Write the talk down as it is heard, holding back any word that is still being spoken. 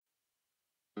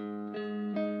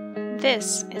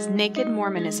This is Naked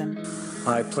Mormonism.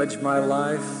 I pledge my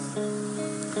life,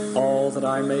 all that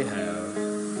I may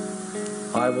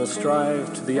have. I will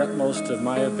strive to the utmost of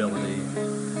my ability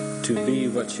to be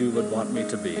what you would want me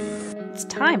to be. It's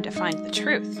time to find the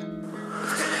truth.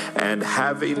 And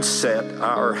having set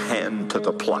our hand to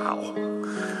the plow,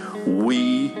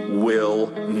 we will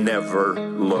never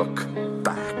look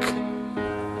back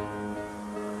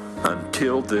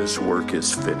until this work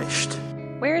is finished.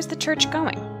 Where is the church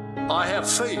going? I have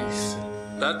faith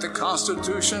that the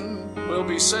Constitution will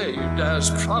be saved as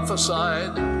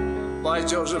prophesied by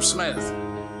Joseph Smith.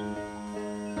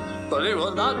 But it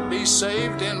will not be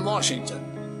saved in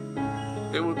Washington.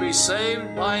 It will be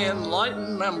saved by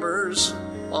enlightened members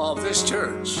of this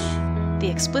church. The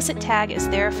explicit tag is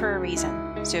there for a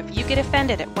reason, so if you get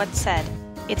offended at what's said,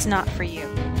 it's not for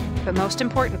you. But most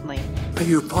importantly, may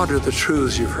you ponder the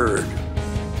truths you've heard.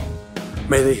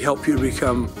 May they help you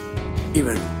become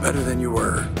even better than you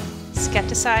were.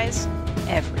 skepticize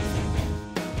everything.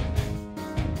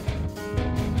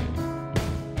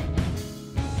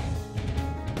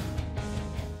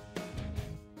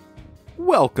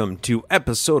 Welcome to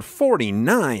episode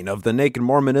 49 of the Naked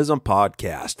Mormonism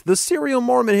podcast, the serial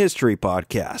Mormon history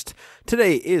podcast.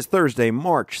 Today is Thursday,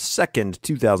 March 2nd,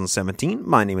 2017.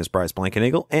 My name is Bryce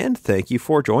Blankenagel, and thank you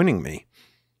for joining me.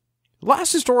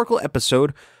 Last historical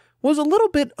episode was a little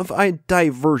bit of a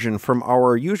diversion from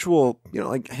our usual,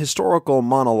 historical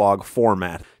monologue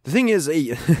format. The thing is,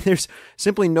 there's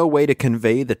simply no way to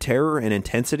convey the terror and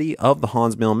intensity of the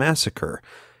Haun's Mill massacre.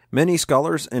 Many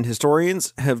scholars and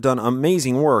historians have done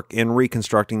amazing work in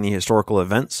reconstructing the historical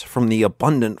events from the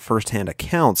abundant first-hand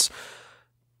accounts,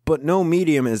 but no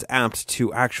medium is apt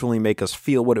to actually make us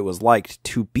feel what it was like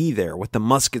to be there with the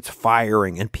muskets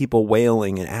firing and people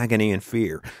wailing in agony and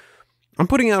fear. I'm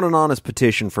putting out an honest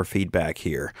petition for feedback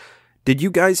here. Did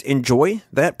you guys enjoy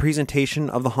that presentation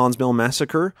of the Haun's Mill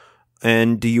massacre?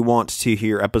 And do you want to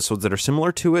hear episodes that are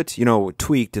similar to it?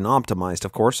 Tweaked and optimized,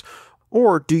 of course.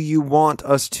 Or do you want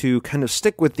us to kind of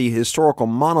stick with the historical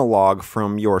monologue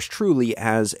from yours truly,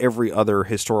 as every other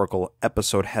historical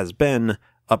episode has been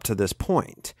up to this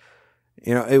point?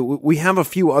 We have a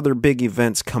few other big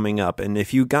events coming up, and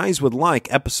if you guys would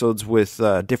like episodes with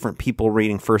different people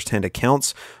reading first-hand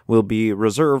accounts, will be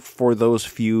reserved for those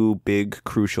few big,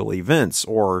 crucial events.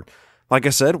 Or, like I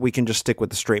said, we can just stick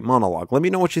with the straight monologue. Let me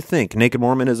know what you think.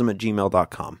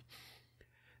 nakedmormonism@gmail.com.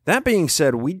 That being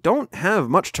said, we don't have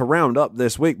much to round up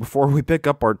this week before we pick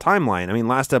up our timeline.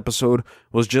 Last episode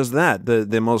was just that,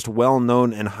 the most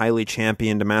well-known and highly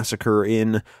championed massacre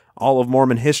in all of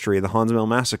Mormon history, the Haun's Mill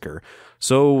massacre.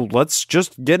 So let's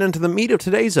just get into the meat of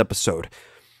today's episode.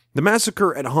 The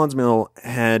massacre at Haun's Mill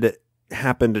had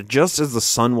happened just as the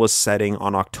sun was setting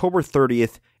on October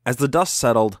 30th. As the dust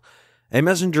settled, a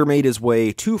messenger made his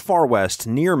way to Far West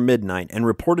near midnight and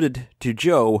reported to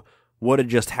Joe what had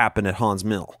just happened at Haun's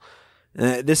Mill.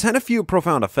 This had a few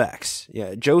profound effects.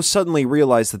 Joe suddenly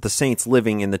realized that the saints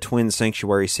living in the twin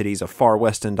sanctuary cities of Far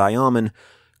West and Ahman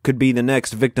could be the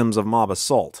next victims of mob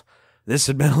assault. This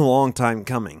had been a long time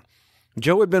coming.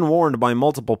 Joe had been warned by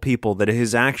multiple people that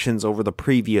his actions over the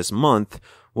previous month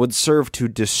would serve to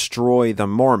destroy the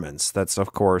Mormons. That's,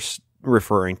 of course,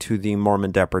 referring to the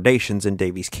Mormon depredations in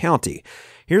Daviess County.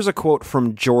 Here's a quote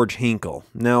from George Hinkle.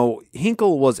 Now,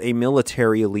 Hinkle was a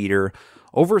military leader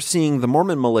overseeing the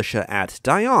Mormon militia at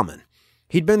Ahman.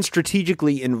 He'd been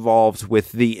strategically involved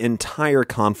with the entire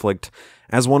conflict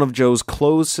as one of Joe's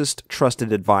closest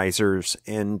trusted advisors,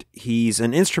 and he's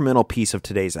an instrumental piece of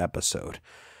today's episode.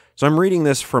 So I'm reading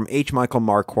this from H. Michael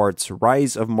Marquardt's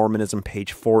Rise of Mormonism,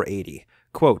 page 480.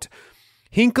 Quote,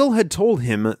 Hinkle had told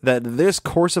him that this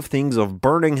course of things of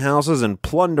burning houses and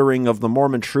plundering of the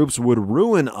Mormon troops would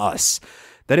ruin us,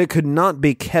 that it could not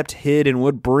be kept hid and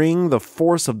would bring the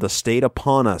force of the state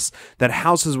upon us, that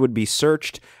houses would be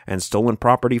searched and stolen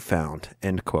property found.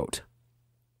 End quote.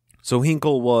 So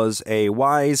Hinkle was a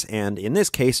wise and, in this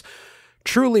case,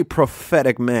 truly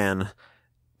prophetic man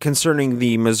concerning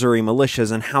the Missouri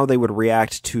militias and how they would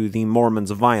react to the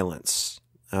Mormons' violence.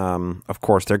 Of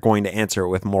course, they're going to answer it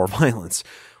with more violence.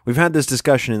 We've had this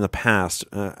discussion in the past.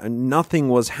 Nothing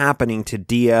was happening to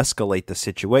de-escalate the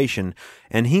situation,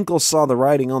 and Hinkle saw the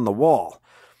writing on the wall.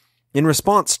 In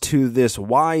response to this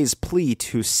wise plea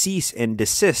to cease and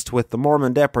desist with the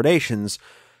Mormon depredations,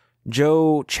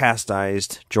 Joe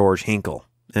chastised George Hinkle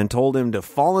and told him to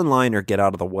fall in line or get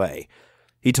out of the way.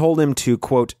 He told him to,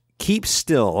 quote, keep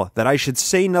still, that I should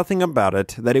say nothing about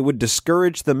it, that it would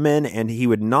discourage the men, and he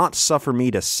would not suffer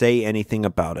me to say anything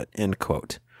about it, end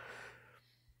quote.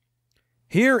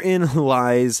 Herein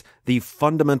lies the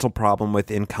fundamental problem with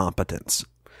incompetence.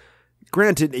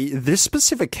 Granted, this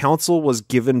specific counsel was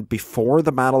given before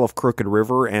the Battle of Crooked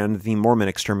River and the Mormon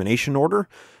Extermination Order,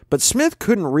 but Smith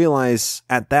couldn't realize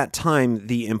at that time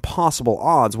the impossible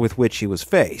odds with which he was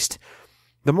faced.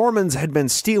 The Mormons had been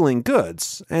stealing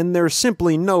goods, and there's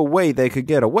simply no way they could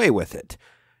get away with it.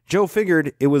 Joe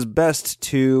figured it was best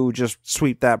to just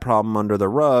sweep that problem under the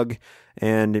rug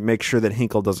and make sure that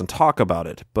Hinkle doesn't talk about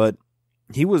it, but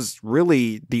he was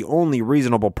really the only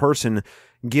reasonable person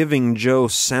giving Joe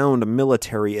sound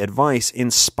military advice in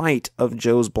spite of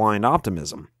Joe's blind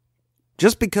optimism.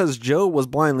 Just because Joe was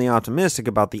blindly optimistic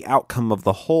about the outcome of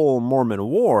the whole Mormon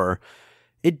war,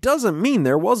 it doesn't mean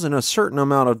there wasn't a certain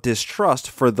amount of distrust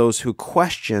for those who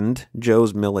questioned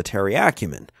Joe's military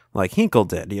acumen, like Hinkle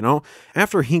did,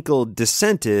 After Hinkle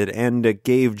dissented and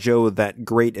gave Joe that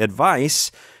great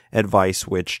advice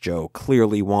which Joe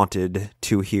clearly wanted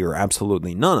to hear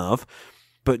absolutely none of,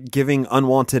 but giving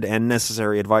unwanted and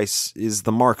necessary advice is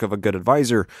the mark of a good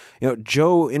advisor.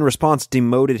 Joe, in response,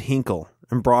 demoted Hinkle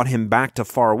and brought him back to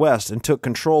Far West and took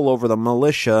control over the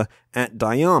militia at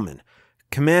Diamond,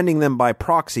 commanding them by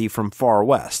proxy from Far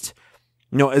West.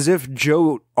 As if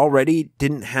Joe already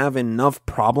didn't have enough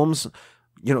problems,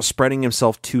 spreading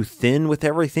himself too thin with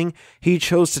everything, he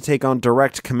chose to take on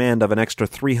direct command of an extra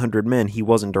 300 men he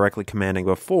wasn't directly commanding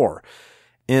before.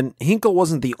 And Hinkle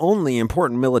wasn't the only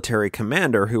important military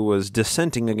commander who was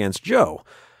dissenting against Joe.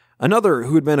 Another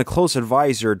who had been a close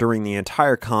advisor during the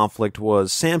entire conflict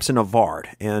was Sampson Avard,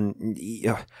 and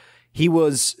he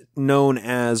was known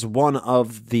as one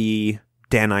of the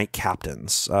Danite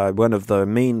captains, one of the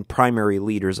main primary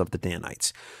leaders of the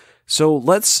Danites. So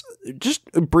let's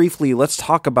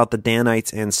talk about the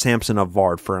Danites and Sampson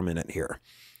Avard for a minute here.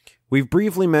 We've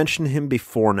briefly mentioned him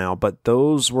before now, but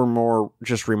those were more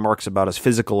just remarks about his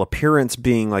physical appearance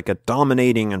being like a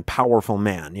dominating and powerful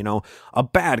man, a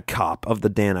bad cop of the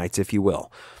Danites, if you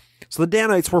will. So the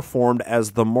Danites were formed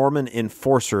as the Mormon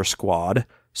Enforcer Squad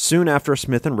soon after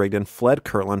Smith and Rigdon fled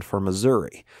Kirtland for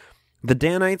Missouri. The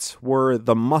Danites were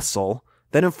the muscle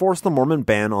that enforced the Mormon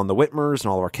ban on the Whitmers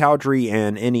and all our Cowdery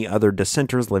and any other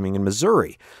dissenters living in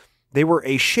Missouri. They were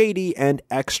a shady and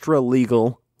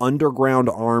extra-legal underground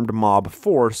armed mob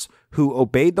force who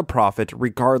obeyed the prophet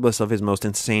regardless of his most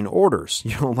insane orders,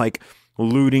 like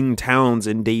looting towns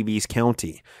in Daviess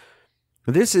County.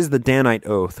 This is the Danite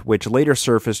Oath, which later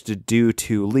surfaced due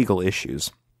to legal issues.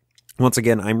 Once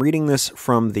again, I'm reading this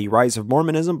from The Rise of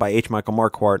Mormonism by H. Michael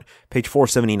Marquardt, page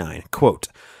 479. Quote,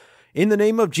 "In the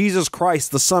name of Jesus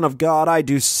Christ, the Son of God, I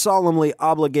do solemnly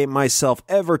obligate myself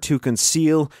ever to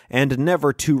conceal and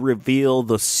never to reveal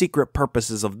the secret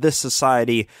purposes of this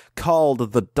society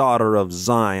called the Daughter of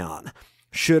Zion.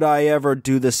 Should I ever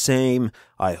do the same,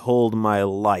 I hold my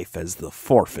life as the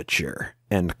forfeiture."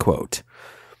 End quote.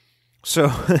 So,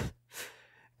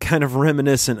 kind of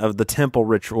reminiscent of the temple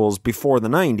rituals before the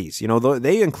 90s.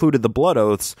 They included the blood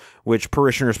oaths, which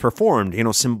parishioners performed,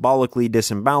 symbolically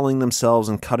disemboweling themselves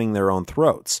and cutting their own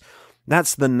throats.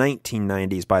 That's the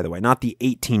 1990s, by the way, not the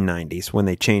 1890s when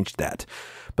they changed that.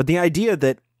 But the idea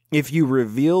that if you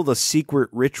reveal the secret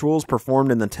rituals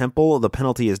performed in the temple, the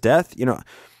penalty is death,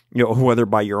 whether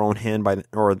by your own hand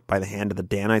or by the hand of the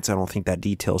Danites, I don't think that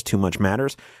details too much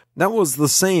matters. That was the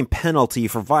same penalty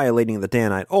for violating the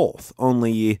Danite Oath,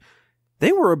 only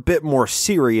they were a bit more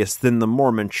serious than the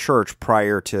Mormon Church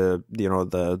prior to,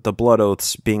 the blood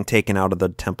oaths being taken out of the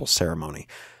temple ceremony.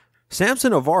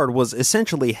 Sampson Avard was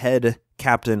essentially head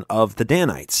captain of the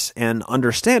Danites, and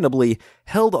understandably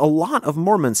held a lot of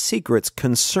Mormon secrets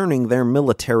concerning their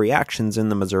military actions in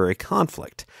the Missouri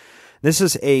conflict. This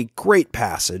is a great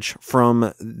passage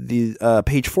from the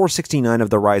page 469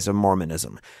 of The Rise of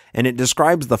Mormonism, and it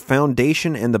describes the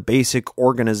foundation and the basic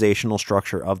organizational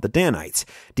structure of the Danites,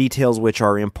 details which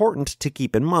are important to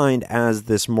keep in mind as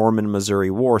this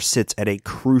Mormon-Missouri war sits at a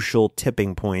crucial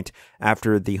tipping point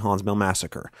after the Haun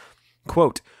massacre.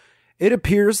 Quote, "It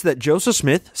appears that Joseph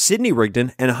Smith, Sidney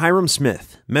Rigdon, and Hiram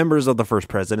Smith, members of the First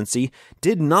Presidency,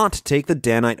 did not take the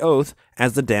Danite Oath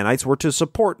as the Danites were to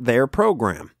support their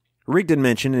program. Rigdon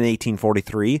mentioned in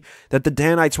 1843 that the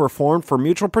Danites were formed for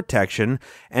mutual protection,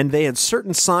 and they had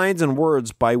certain signs and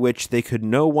words by which they could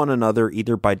know one another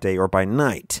either by day or by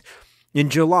night. In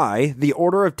July, the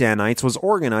Order of Danites was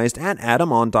organized at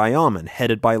Adam-ondi-Ahman,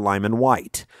 headed by Lyman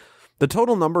White. The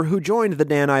total number who joined the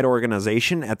Danite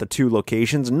organization at the two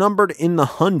locations numbered in the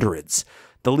hundreds.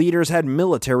 The leaders had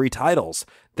military titles.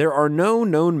 There are no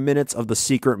known minutes of the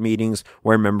secret meetings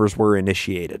where members were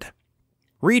initiated."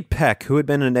 Reed Peck, who had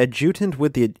been an adjutant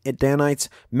with the Danites,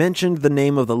 mentioned the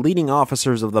name of the leading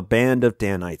officers of the band of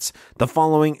Danites. The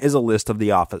following is a list of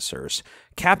the officers.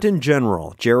 Captain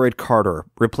General Jared Carter,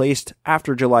 replaced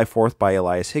after July 4th by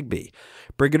Elias Higbee.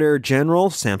 Brigadier General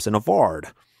Sampson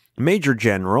Avard. Major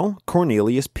General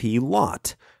Cornelius P.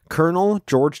 Lott. Colonel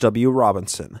George W.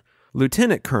 Robinson.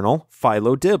 Lieutenant Colonel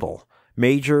Philo Dibble.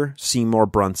 Major Seymour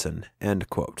Brunson.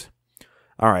 End quote.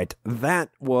 All right, that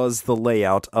was the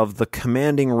layout of the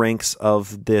commanding ranks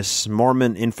of this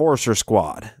Mormon enforcer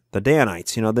squad, the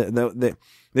Danites. You know,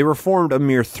 they were formed a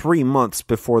mere 3 months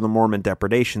before the Mormon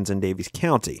depredations in Daviess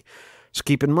County. So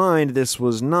keep in mind, this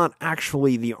was not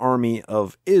actually the army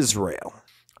of Israel.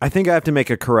 I think I have to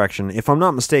make a correction. If I'm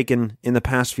not mistaken, in the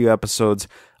past few episodes,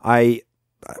 I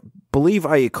believe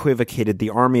I equivocated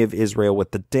the army of Israel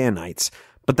with the Danites,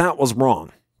 but that was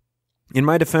wrong. In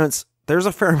my defense, there's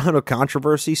a fair amount of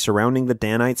controversy surrounding the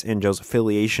Danites and Joe's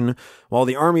affiliation, while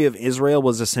the army of Israel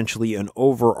was essentially an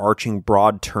overarching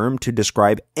broad term to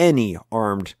describe any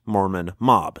armed Mormon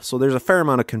mob. So there's a fair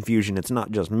amount of confusion. It's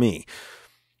not just me.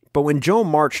 But when Joe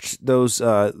marched those,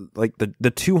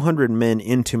 the 200 men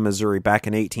into Missouri back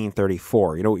in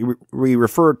 1834, you know, we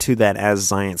refer to that as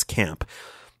Zion's Camp.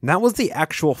 That was the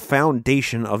actual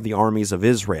foundation of the armies of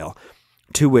Israel,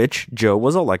 to which Joe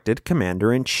was elected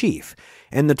commander-in-chief.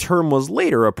 And the term was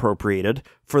later appropriated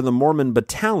for the Mormon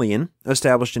Battalion,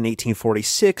 established in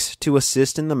 1846 to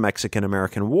assist in the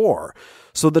Mexican-American War.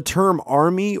 So the term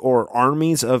army or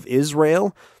armies of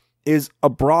Israel is a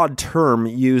broad term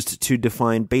used to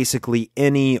define basically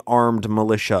any armed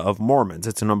militia of Mormons.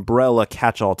 It's an umbrella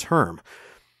catch-all term.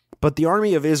 But the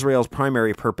Army of Israel's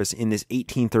primary purpose in this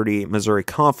 1838 Missouri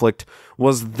conflict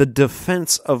was the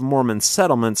defense of Mormon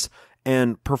settlements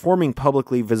and performing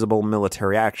publicly visible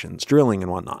military actions, drilling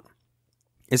and whatnot.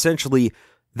 Essentially,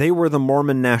 they were the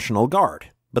Mormon National Guard,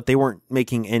 but they weren't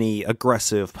making any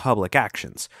aggressive public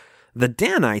actions. The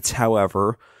Danites,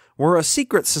 however, were a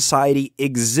secret society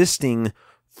existing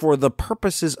for the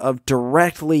purposes of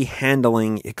directly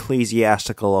handling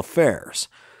ecclesiastical affairs.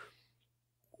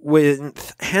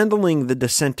 With handling the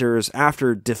dissenters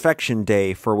after Defection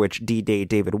Day, for which D-Day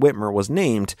David Whitmer was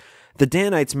named, the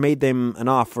Danites made them an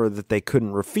offer that they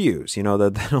couldn't refuse. You know,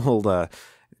 that old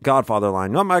Godfather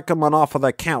line, "I'll make them an offer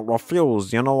they can't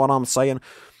refuse," you know what I'm saying?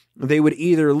 They would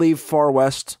either leave Far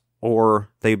West or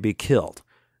they'd be killed.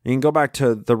 You can go back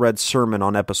to the Red Sermon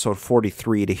on episode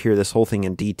 43 to hear this whole thing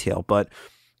in detail, but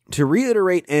to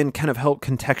reiterate and kind of help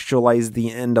contextualize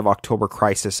the end of October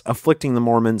crisis afflicting the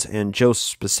Mormons and Joe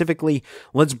specifically,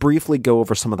 let's briefly go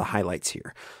over some of the highlights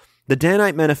here. The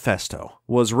Danite Manifesto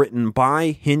was written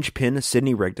by Hinge-Pin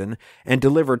Sidney Rigdon and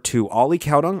delivered to Ollie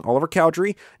Cowdung, Oliver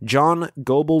Cowdery, John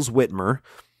Goebbels Whitmer,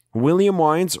 William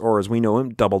Wines, or as we know him,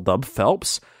 Double Dub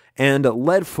Phelps, and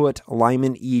Leadfoot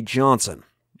Lyman E. Johnson.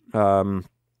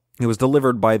 It was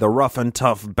delivered by the rough and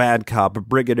tough bad cop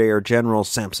Brigadier General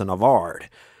Sampson Avard.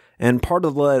 And part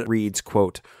of the letter reads,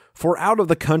 quote, "For out of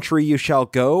the country you shall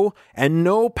go, and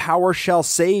no power shall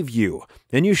save you.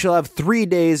 And you shall have 3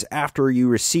 days after you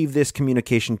receive this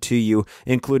communication to you,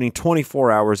 including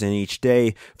 24 hours in each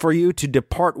day, for you to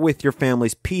depart with your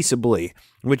families peaceably,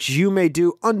 which you may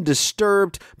do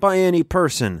undisturbed by any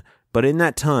person. But in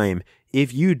that time,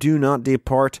 if you do not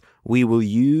depart, we will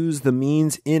use the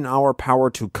means in our power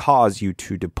to cause you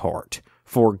to depart.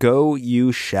 For go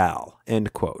you shall."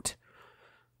 End quote.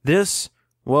 This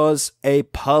was a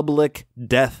public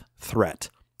death threat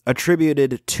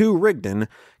attributed to Rigdon,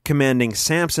 commanding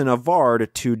Sampson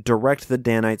Avard to direct the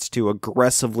Danites to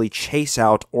aggressively chase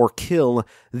out or kill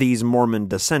these Mormon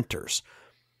dissenters.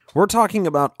 We're talking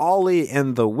about Ollie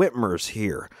and the Whitmers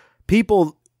here,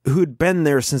 people who'd been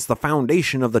there since the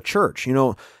foundation of the church. You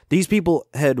know, these people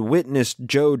had witnessed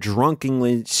Joe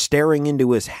drunkenly staring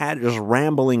into his hat, just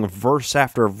rambling verse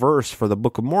after verse for the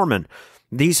Book of Mormon.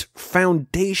 These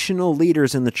foundational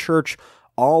leaders in the church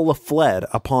all fled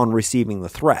upon receiving the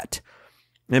threat.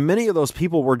 And many of those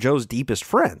people were Joe's deepest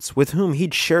friends, with whom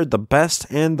he'd shared the best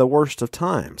and the worst of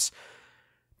times.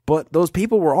 But those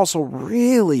people were also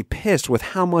really pissed with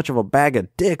how much of a bag of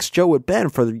dicks Joe had been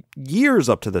for years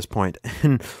up to this point,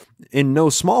 and in no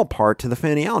small part to the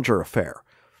Fanny Alger affair.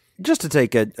 Just to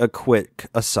take a quick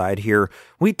aside here,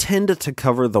 we tend to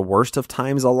cover the worst of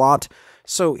times a lot,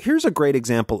 so here's a great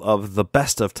example of the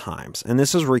best of times, and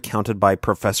this is recounted by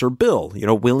Professor Bill,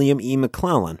 William E.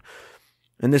 McClellan.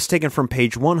 And this is taken from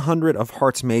page 100 of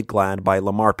Hearts Made Glad by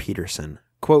Lamar Peterson.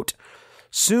 Quote,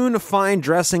 "Soon fine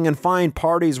dressing and fine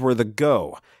parties were the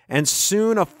go, and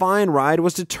soon a fine ride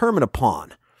was determined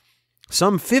upon.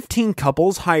 Some 15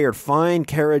 couples hired fine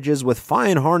carriages with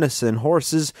fine harness and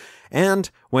horses, and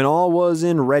when all was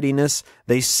in readiness,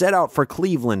 they set out for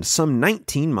Cleveland, some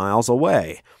 19 miles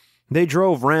away. They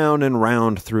drove round and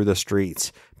round through the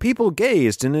streets. People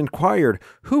gazed and inquired,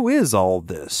 "Who is all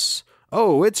this?"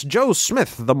 "Oh, it's Joe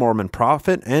Smith, the Mormon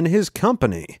prophet, and his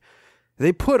company."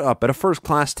 They put up at a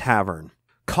first-class tavern,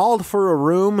 called for a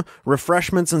room,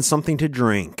 refreshments, and something to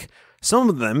drink. Some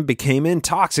of them became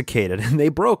intoxicated, and they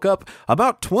broke up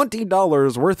about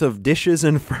 $20 worth of dishes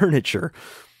and furniture.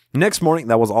 Next morning,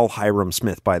 that was all Hiram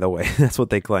Smith, by the way. That's what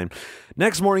they claimed.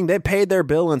 Next morning, they paid their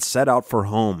bill and set out for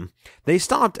home. They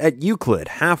stopped at Euclid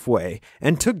halfway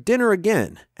and took dinner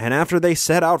again. And after they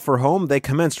set out for home, they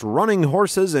commenced running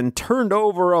horses and turned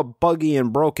over a buggy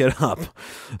and broke it up.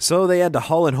 So they had to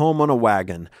haul it home on a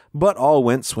wagon, but all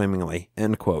went swimmingly,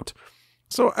 end quote.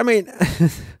 So, I mean,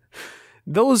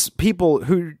 those people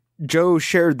who Joe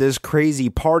shared this crazy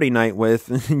party night with,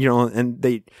 and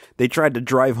they tried to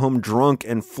drive home drunk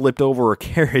and flipped over a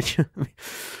carriage.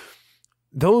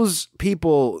 Those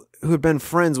people who had been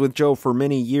friends with Joe for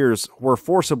many years were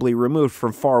forcibly removed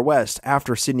from Far West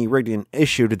after Sidney Rigdon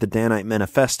issued the Danite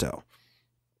Manifesto.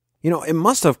 It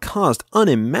must have caused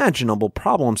unimaginable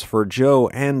problems for Joe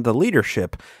and the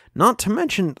leadership, not to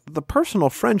mention the personal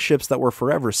friendships that were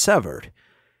forever severed.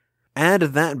 Add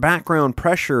that background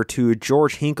pressure to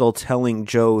George Hinkle telling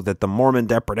Joe that the Mormon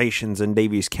depredations in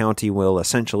Daviess County will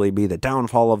essentially be the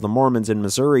downfall of the Mormons in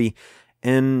Missouri,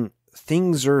 and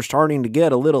things are starting to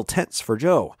get a little tense for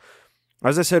Joe.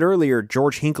 As I said earlier,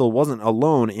 George Hinkle wasn't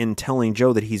alone in telling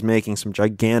Joe that he's making some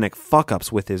gigantic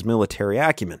fuck-ups with his military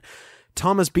acumen.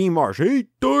 Thomas B. Marsh, hey,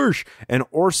 Darsh, and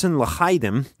Orson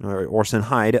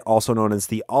Hyde, also known as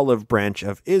the Olive Branch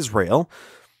of Israel,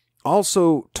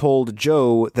 also told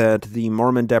Joe that the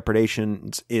Mormon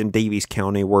depredations in Daviess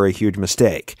County were a huge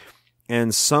mistake,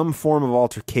 and some form of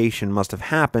altercation must have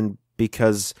happened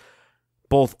because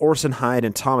both Orson Hyde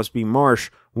and Thomas B. Marsh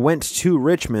went to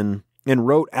Richmond and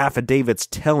wrote affidavits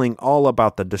telling all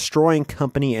about the Destroying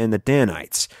Company and the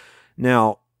Danites.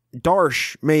 Now,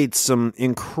 Darsh made some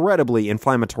incredibly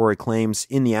inflammatory claims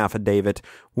in the affidavit,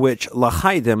 which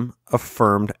Lahaidim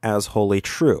affirmed as wholly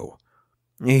true.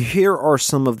 Here are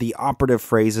some of the operative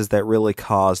phrases that really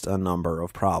caused a number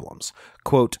of problems.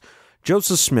 Quote,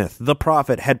 Joseph Smith, the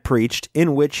prophet, had preached,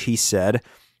 in which he said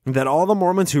that all the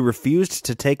Mormons who refused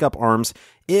to take up arms,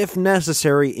 if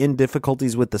necessary in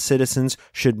difficulties with the citizens,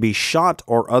 should be shot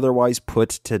or otherwise put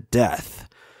to death.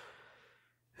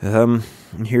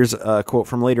 Here's a quote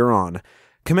from later on.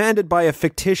 Commanded by a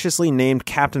fictitiously named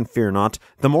Captain Fearnought,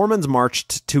 the Mormons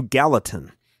marched to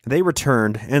Gallatin. They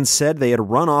returned and said they had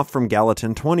run off from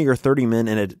Gallatin 20 or 30 men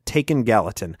and had taken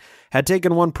Gallatin, had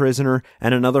taken one prisoner,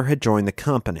 and another had joined the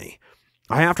company.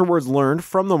 I afterwards learned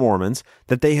from the Mormons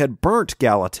that they had burnt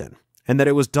Gallatin, and that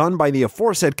it was done by the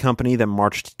aforesaid company that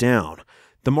marched down.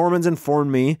 The Mormons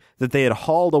informed me that they had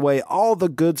hauled away all the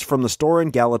goods from the store in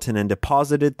Gallatin and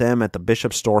deposited them at the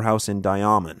bishop's storehouse in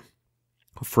Diamond.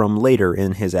 From later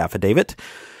in his affidavit,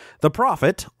 the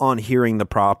prophet, on hearing the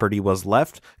property was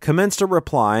left, commenced a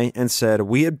reply and said,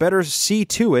 we had better see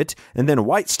to it, and then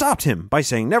White stopped him by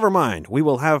saying, never mind, we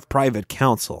will have private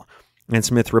counsel. And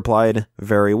Smith replied,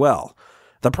 very well.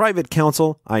 The private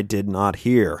counsel I did not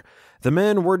hear. The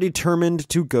men were determined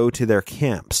to go to their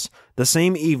camps. The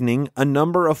same evening, a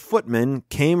number of footmen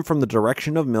came from the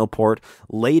direction of Millport,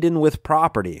 laden with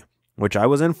property, which I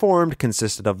was informed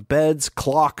consisted of beds,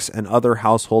 clocks, and other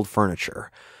household furniture.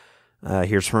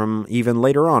 Here's from even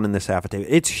later on in this affidavit.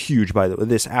 It's huge, by the way.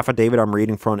 This affidavit I'm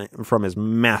reading from is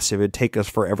massive. It'd take us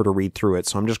forever to read through it,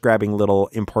 so I'm just grabbing little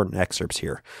important excerpts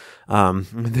here.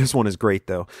 This one is great,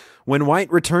 though. When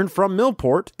White returned from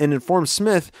Millport and informed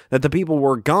Smith that the people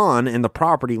were gone and the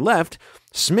property left,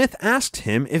 Smith asked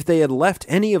him if they had left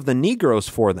any of the Negroes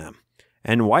for them.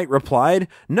 And White replied,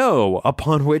 no,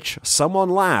 upon which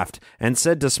someone laughed and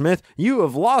said to Smith, you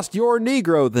have lost your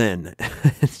Negro then.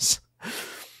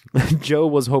 Joe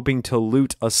was hoping to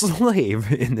loot a slave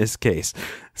in this case.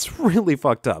 It's really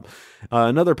fucked up.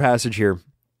 Another passage here.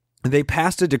 They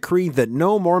passed a decree that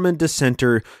no Mormon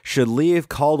dissenter should leave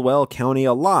Caldwell County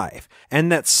alive, and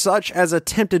that such as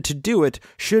attempted to do it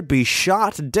should be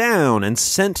shot down and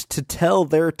sent to tell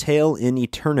their tale in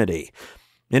eternity.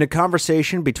 In a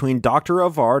conversation between Dr.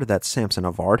 Avard, that's Sampson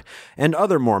Avard, and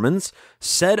other Mormons,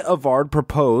 said Avard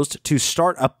proposed to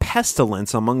start a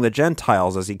pestilence among the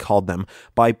Gentiles, as he called them,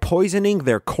 by poisoning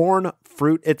their corn,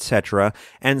 fruit, etc.,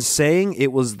 and saying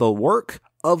it was the work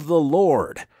of the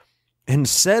Lord. And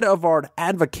said Avard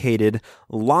advocated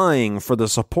lying for the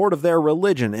support of their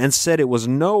religion, and said it was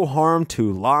no harm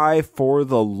to lie for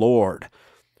the Lord.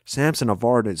 Sampson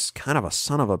Avard is kind of a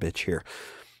son of a bitch here.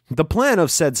 The plan of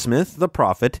said Smith, the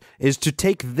prophet, is to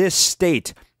take this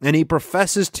state, and he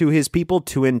professes to his people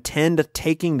to intend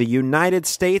taking the United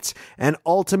States and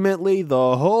ultimately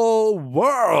the whole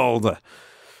world.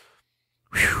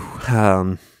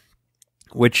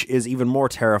 Which is even more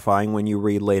terrifying when you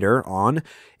read later on.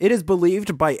 It is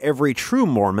believed by every true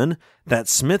Mormon that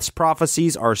Smith's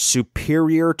prophecies are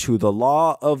superior to the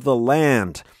law of the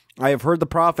land. I have heard the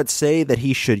prophet say that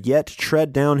he should yet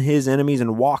tread down his enemies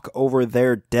and walk over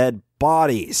their dead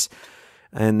bodies.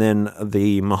 And then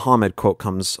the Muhammad quote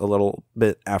comes a little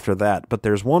bit after that. But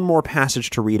there's one more passage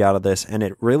to read out of this, and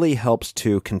it really helps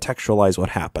to contextualize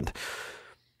what happened.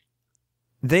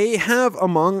 They have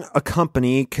among a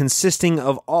company consisting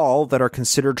of all that are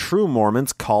considered true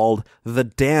Mormons called the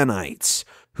Danites,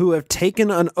 who have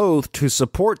taken an oath to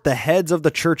support the heads of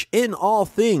the church in all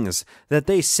things that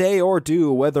they say or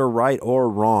do, whether right or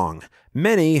wrong.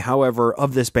 Many, however,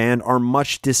 of this band are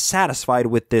much dissatisfied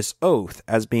with this oath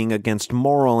as being against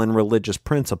moral and religious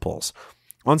principles.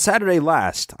 On Saturday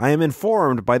last, I am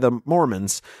informed by the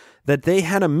Mormons that they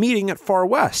had a meeting at Far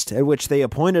West at which they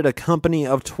appointed a company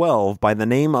of 12 by the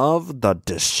name of the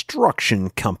Destruction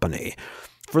Company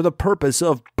for the purpose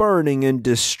of burning and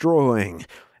destroying,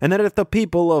 and that if the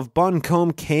people of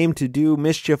Buncombe came to do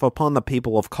mischief upon the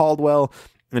people of Caldwell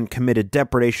and committed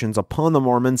depredations upon the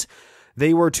Mormons,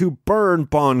 they were to burn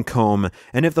Buncombe,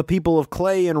 and if the people of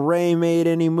Clay and Ray made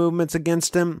any movements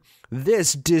against him,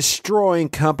 this destroying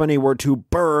company were to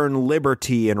burn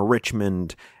Liberty and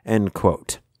Richmond." End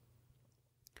quote.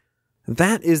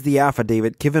 That is the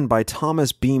affidavit given by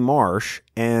Thomas B. Marsh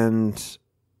and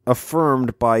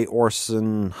affirmed by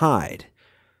Orson Hyde.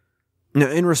 Now,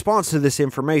 in response to this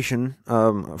information,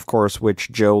 of course,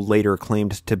 which Joe later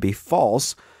claimed to be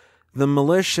false, the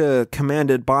militia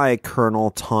commanded by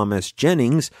Colonel Thomas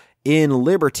Jennings in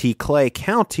Liberty, Clay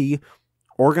County,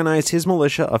 organized his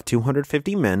militia of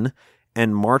 250 men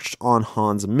and marched on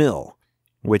Haun's Mill,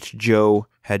 which Joe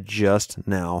had just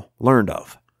now learned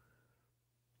of.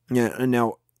 Yeah,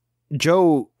 now,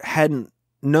 Joe hadn't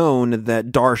known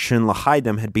that Darsh and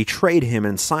Lahidam had betrayed him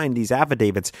and signed these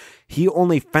affidavits. He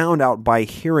only found out by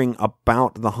hearing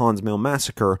about the Haun's Mill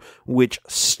massacre, which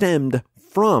stemmed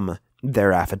from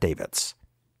their affidavits.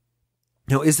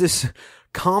 Now, is this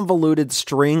convoluted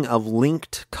string of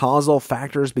linked causal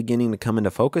factors beginning to come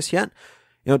into focus yet?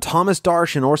 Thomas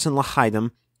Darsh and Orson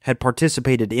Lahidam had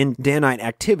participated in Danite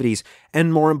activities,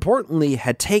 and more importantly,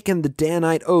 had taken the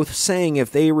Danite oath saying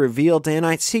if they reveal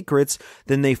Danite secrets,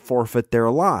 then they forfeit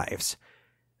their lives.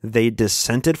 They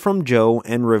dissented from Joe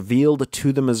and revealed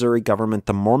to the Missouri government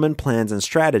the Mormon plans and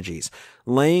strategies,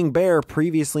 laying bare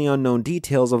previously unknown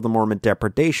details of the Mormon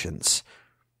depredations.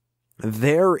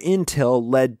 Their intel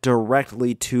led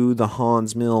directly to the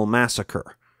Haun's Mill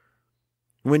massacre.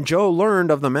 When Joe learned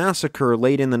of the massacre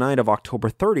late in the night of October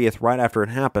 30th, right after it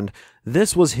happened,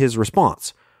 this was his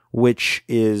response, which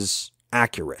is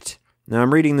accurate. Now,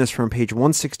 I'm reading this from page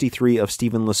 163 of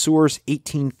Stephen LeSueur's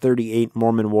 1838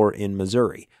 Mormon War in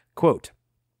Missouri. Quote,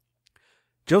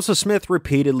 "Joseph Smith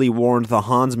repeatedly warned the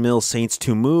Haun's Mill saints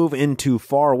to move into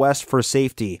Far West for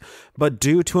safety, but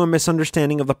due to a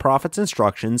misunderstanding of the prophet's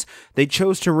instructions, they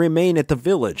chose to remain at the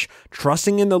village,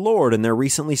 trusting in the Lord and their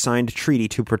recently signed treaty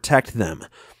to protect them.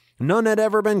 None had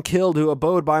ever been killed who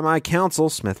abode by my counsel,"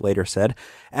 Smith later said.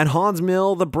 "At Haun's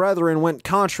Mill, the brethren went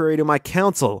contrary to my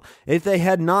counsel. If they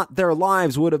had not, their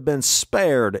lives would have been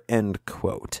spared." End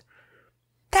quote.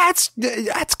 That's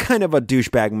kind of a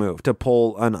douchebag move to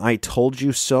pull an "I told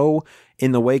you so"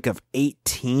 in the wake of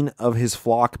 18 of his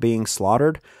flock being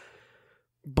slaughtered.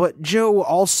 But Joe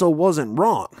also wasn't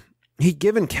wrong. He'd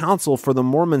given counsel for the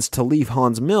Mormons to leave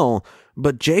Haun's Mill,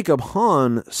 but Jacob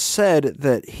Haun said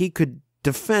that he could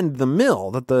defend the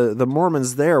mill, that the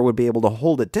Mormons there would be able to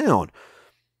hold it down.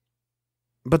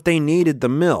 But they needed the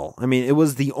mill. I mean, it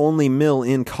was the only mill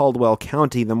in Caldwell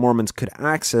County the Mormons could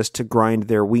access to grind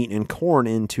their wheat and corn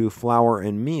into flour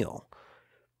and meal.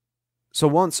 So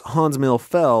once Haun's Mill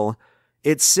fell,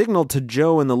 it signaled to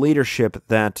Joe and the leadership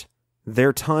that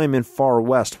their time in Far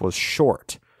West was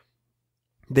short.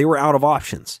 They were out of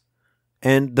options.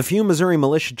 And the few Missouri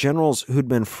militia generals who'd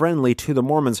been friendly to the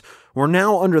Mormons were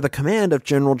now under the command of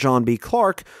General John B.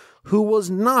 Clark, who was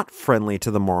not friendly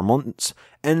to the Mormons,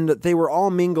 and they were all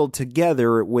mingled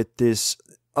together with this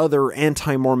other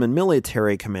anti-Mormon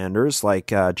military commanders like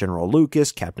General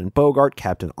Lucas, Captain Bogart,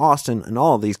 Captain Austin, and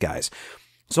all of these guys.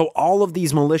 So all of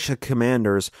these militia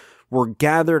commanders were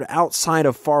gathered outside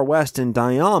of Far West in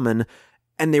Diamond,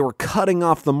 and they were cutting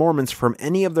off the Mormons from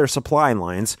any of their supply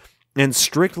lines, and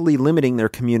strictly limiting their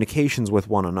communications with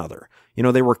one another.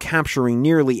 They were capturing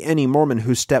nearly any Mormon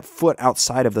who stepped foot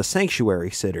outside of the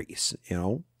sanctuary cities,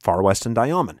 Far West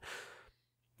Adam-ondi-Ahman.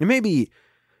 And maybe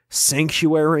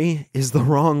sanctuary is the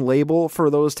wrong label for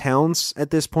those towns at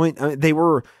this point. They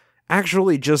were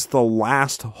actually just the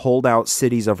last holdout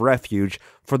cities of refuge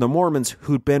for the Mormons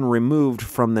who'd been removed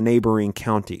from the neighboring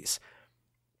counties.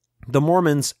 The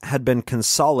Mormons had been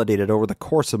consolidated over the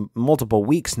course of multiple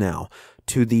weeks now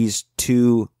to these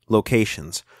two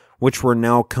locations, which were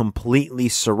now completely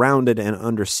surrounded and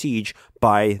under siege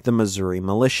by the Missouri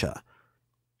militia.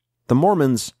 The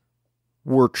Mormons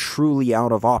were truly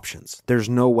out of options. There's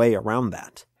no way around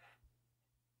that.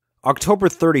 October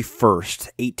 31st,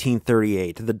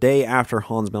 1838, the day after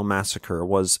Haun's Mill Massacre,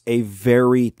 was a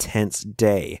very tense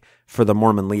day for the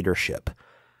Mormon leadership.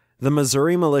 The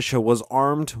Missouri militia was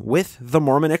armed with the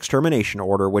Mormon extermination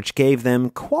order, which gave them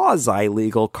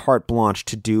quasi-legal carte blanche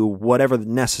to do whatever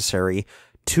necessary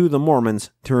to the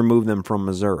Mormons to remove them from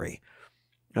Missouri.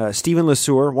 Stephen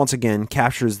LeSueur, once again,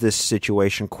 captures this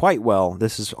situation quite well.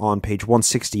 This is on page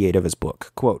 168 of his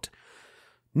book. Quote,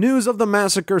 "News of the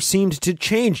massacre seemed to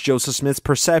change Joseph Smith's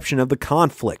perception of the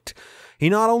conflict. He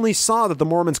not only saw that the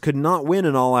Mormons could not win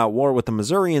an all-out war with the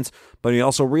Missourians, but he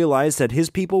also realized that his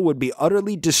people would be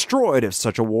utterly destroyed if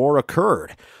such a war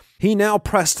occurred. He now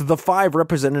pressed the 5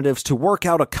 representatives to work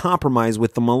out a compromise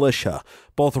with the militia.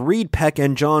 Both Reed Peck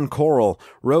and John Correll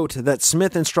wrote that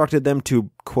Smith instructed them to,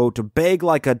 quote, beg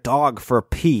like a dog for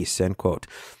peace, end quote.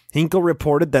 Hinkle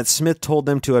reported that Smith told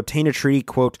them to obtain a treaty,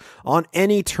 quote, on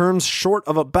any terms short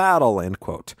of a battle, end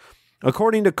quote.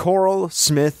 According to Correll,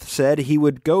 Smith said he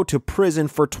would go to prison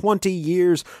for 20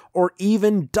 years or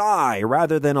even die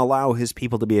rather than allow his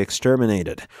people to be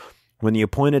exterminated. When the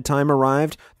appointed time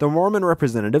arrived, the Mormon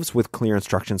representatives, with clear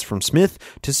instructions from Smith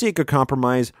to seek a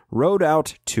compromise, rode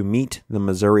out to meet the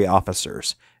Missouri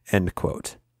officers, end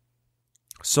quote.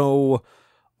 So,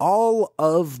 all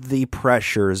of the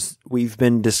pressures we've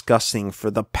been discussing for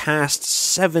the past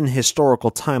 7 historical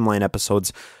timeline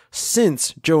episodes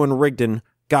since Joe and Rigdon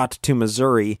got to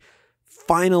Missouri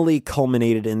finally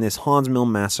culminated in this Haun's Mill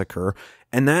Massacre,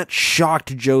 and that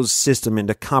shocked Joe's system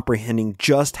into comprehending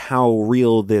just how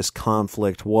real this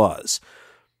conflict was.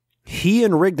 He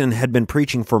and Rigdon had been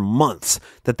preaching for months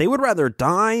that they would rather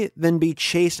die than be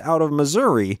chased out of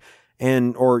Missouri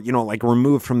or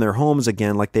removed from their homes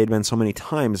again like they'd been so many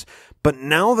times. But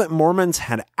now that Mormons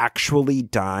had actually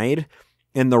died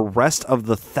and the rest of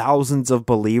the thousands of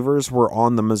believers were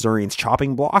on the Missourians'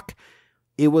 chopping block,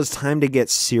 it was time to get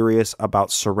serious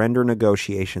about surrender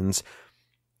negotiations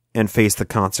and face the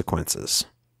consequences.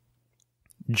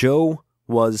 Joe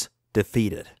was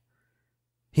defeated.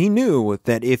 He knew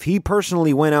that if he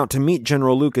personally went out to meet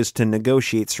General Lucas to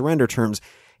negotiate surrender terms,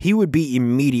 he would be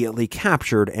immediately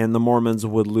captured and the Mormons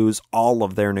would lose all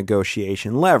of their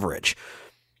negotiation leverage.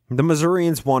 The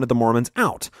Missourians wanted the Mormons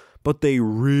out, but they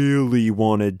really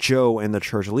wanted Joe and the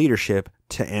church leadership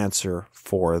to answer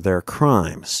for their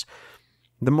crimes.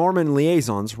 The Mormon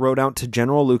liaisons rode out to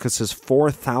General Lucas's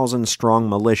 4,000-strong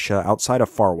militia outside of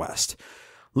Far West.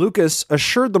 Lucas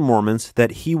assured the Mormons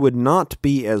that he would not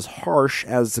be as harsh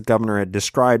as the governor had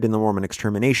described in the Mormon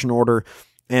extermination order,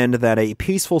 and that a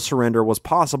peaceful surrender was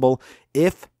possible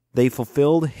if they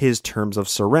fulfilled his terms of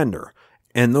surrender.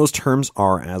 And those terms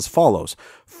are as follows.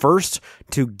 First,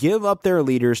 to give up their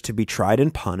leaders to be tried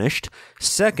and punished.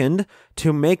 Second,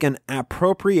 to make an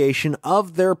appropriation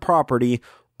of their property,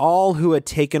 all who had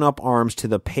taken up arms, to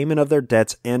the payment of their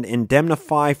debts and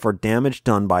indemnify for damage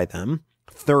done by them.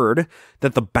 Third,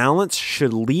 that the balance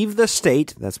should leave the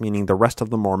state, that's meaning the rest of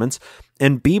the Mormons,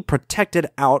 and be protected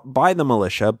out by the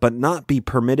militia, but not be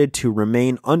permitted to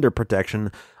remain under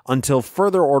protection until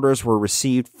further orders were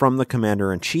received from the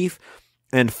commander-in-chief.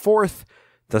 And fourth,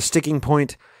 the sticking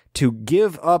point, to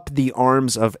give up the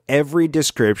arms of every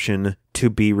description to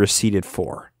be receipted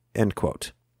for, end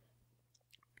quote.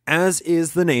 As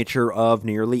is the nature of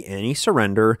nearly any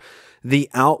surrender, the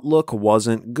outlook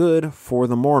wasn't good for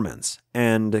the Mormons,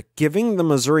 and giving the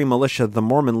Missouri militia the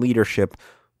Mormon leadership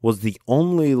was the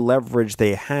only leverage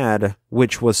they had,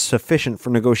 which was sufficient for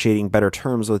negotiating better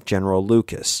terms with General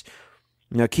Lucas.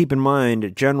 Now keep in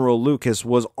mind, General Lucas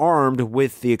was armed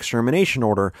with the extermination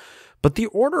order, but the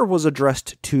order was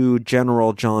addressed to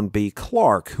General John B.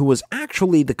 Clark, who was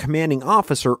actually the commanding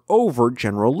officer over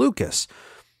General Lucas.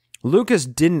 Lucas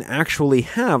didn't actually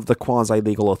have the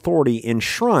quasi-legal authority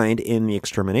enshrined in the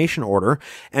extermination order,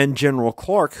 and General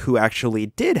Clark, who actually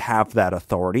did have that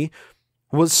authority,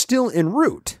 was still en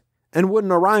route and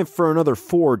wouldn't arrive for another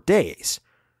 4 days.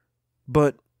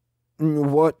 But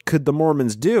what could the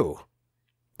Mormons do?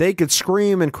 They could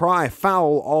scream and cry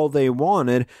foul all they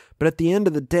wanted, but at the end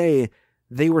of the day,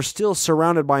 they were still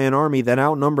surrounded by an army that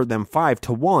outnumbered them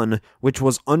 5-1, which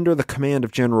was under the command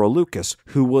of General Lucas,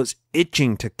 who was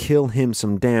itching to kill him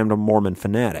some damned Mormon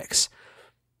fanatics.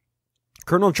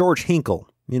 Colonel George Hinkle,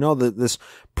 this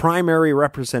primary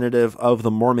representative of the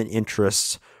Mormon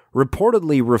interests,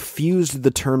 reportedly refused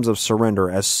the terms of surrender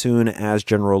as soon as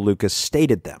General Lucas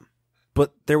stated them.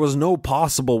 But there was no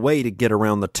possible way to get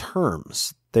around the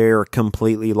terms. They're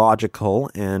completely logical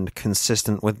and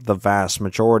consistent with the vast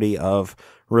majority of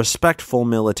respectful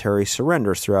military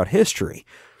surrenders throughout history.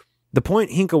 The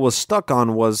point Hinkle was stuck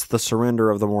on was the surrender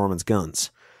of the Mormons'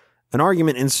 guns. An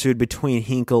argument ensued between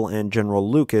Hinkle and General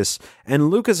Lucas, and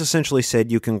Lucas essentially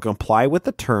said you can comply with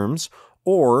the terms,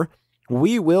 or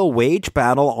we will wage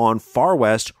battle on Far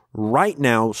West right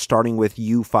now, starting with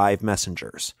you 5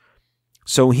 messengers.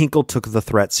 So Hinkle took the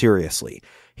threat seriously.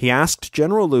 He asked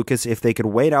General Lucas if they could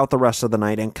wait out the rest of the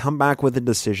night and come back with a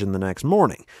decision the next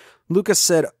morning. Lucas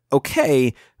said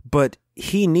okay, but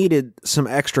he needed some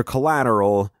extra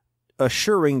collateral,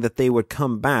 assuring that they would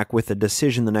come back with a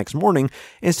decision the next morning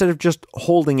instead of just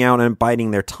holding out and biding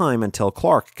their time until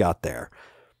Clark got there.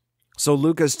 So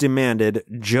Lucas demanded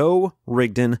Joe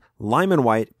Rigdon, Lyman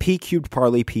White, P.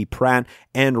 Parley P. Pratt,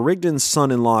 and Rigdon's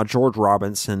son-in-law George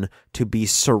Robinson to be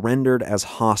surrendered as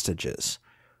hostages.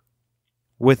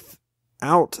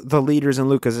 Without the leaders in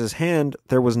Lucas's hand,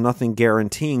 there was nothing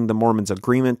guaranteeing the Mormons'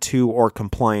 agreement to or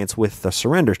compliance with the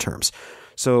surrender terms.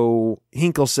 So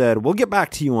Hinkle said, we'll get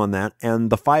back to you on that, and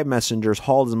the 5 messengers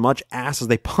hauled as much ass as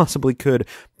they possibly could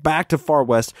back to Far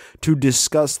West to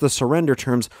discuss the surrender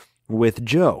terms with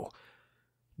Joe.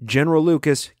 General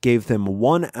Lucas gave them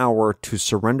 1 hour to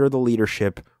surrender the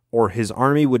leadership, or his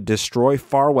army would destroy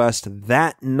Far West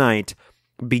that night,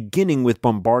 beginning with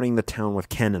bombarding the town with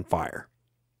cannon fire.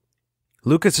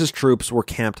 Lucas's troops were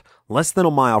camped less than a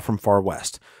mile from Far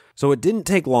West, so it didn't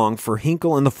take long for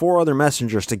Hinkle and the 4 other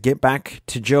messengers to get back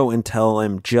to Joe and tell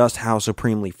him just how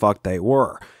supremely fucked they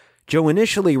were. Joe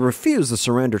initially refused the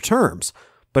surrender terms,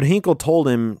 but Hinkle told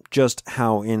him just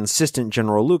how insistent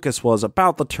General Lucas was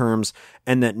about the terms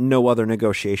and that no other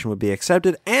negotiation would be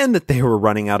accepted and that they were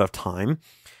running out of time.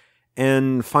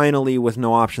 And finally, with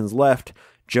no options left,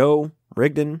 Joe,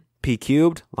 Rigdon, P.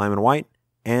 Lyman White,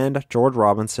 and George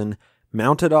Robinson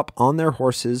mounted up on their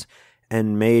horses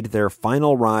and made their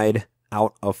final ride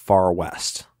out of Far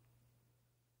West.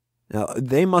 Now,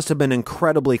 they must have been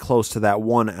incredibly close to that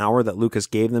 1 hour that Lucas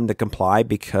gave them to comply,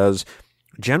 because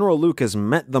General Lucas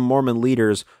met the Mormon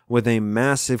leaders with a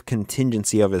massive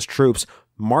contingency of his troops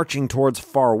marching towards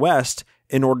Far West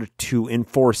in order to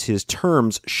enforce his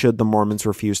terms should the Mormons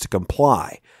refuse to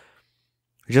comply.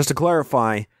 Just to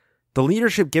clarify, the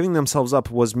leadership giving themselves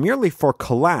up was merely for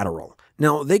collateral.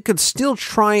 Now, they could still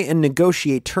try and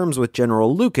negotiate terms with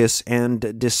General Lucas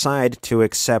and decide to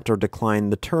accept or decline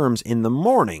the terms in the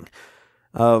morning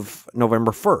of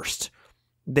November 1st.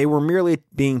 They were merely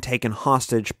being taken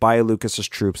hostage by Lucas's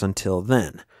troops until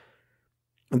then.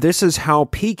 This is how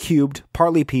P.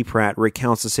 Parley P. Pratt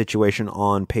recounts the situation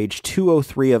on page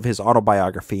 203 of his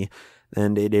autobiography,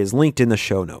 and it is linked in the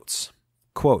show notes.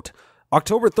 Quote,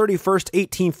 October 31st,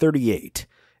 1838.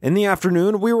 In the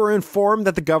afternoon, we were informed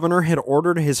that the governor had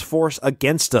ordered his force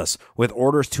against us, with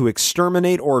orders to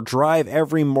exterminate or drive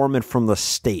every Mormon from the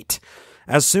state.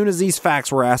 As soon as these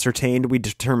facts were ascertained, we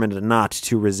determined not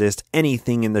to resist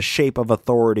anything in the shape of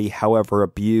authority, however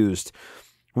abused.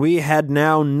 We had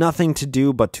now nothing to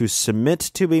do but to submit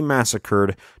to be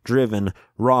massacred, driven,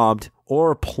 robbed,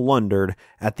 or plundered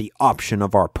at the option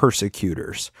of our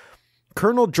persecutors.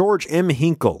 Colonel George M.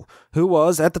 Hinkle, who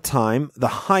was, at the time, the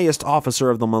highest officer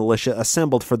of the militia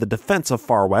assembled for the defense of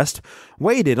Far West,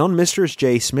 waited on Messrs.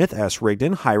 J. Smith, S.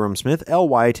 Rigdon, Hiram Smith, L.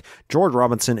 White, George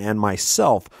Robinson, and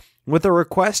myself, with a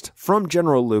request from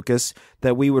General Lucas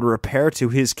that we would repair to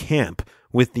his camp,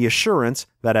 with the assurance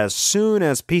that as soon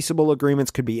as peaceable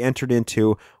agreements could be entered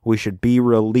into, we should be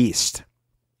released.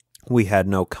 We had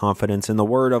no confidence in the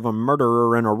word of a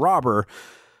murderer and a robber,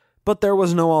 but there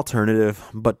was no alternative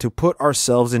but to put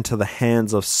ourselves into the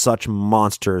hands of such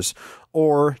monsters,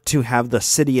 or to have the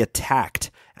city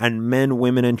attacked and men,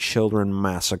 women, and children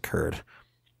massacred.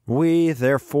 We,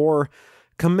 therefore,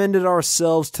 commended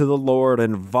ourselves to the Lord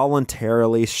and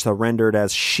voluntarily surrendered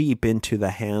as sheep into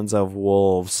the hands of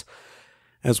wolves.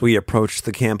 As we approached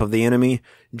the camp of the enemy,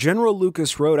 General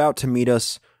Lucas rode out to meet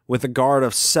us with a guard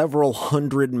of several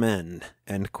hundred men.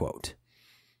 End quote.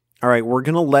 All right, we're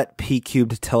going to let P.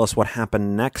 tell us what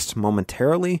happened next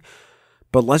momentarily,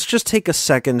 but let's just take a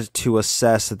second to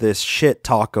assess this shit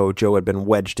taco Joe had been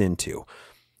wedged into.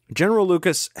 General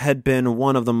Lucas had been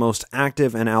one of the most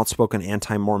active and outspoken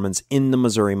anti-Mormons in the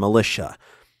Missouri militia.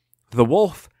 The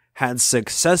wolf had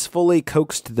successfully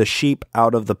coaxed the sheep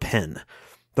out of the pen.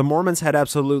 The Mormons had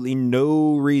absolutely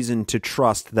no reason to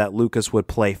trust that Lucas would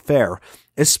play fair,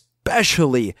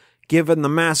 especially given the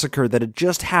massacre that had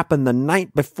just happened the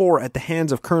night before at the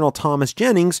hands of Colonel Thomas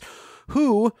Jennings,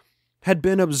 who had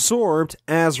been absorbed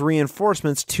as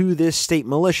reinforcements to this state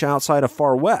militia outside of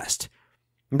Far West.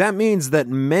 That means that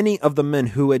many of the men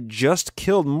who had just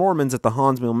killed Mormons at the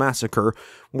Haun's Mill massacre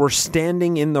were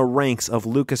standing in the ranks of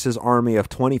Lucas's army of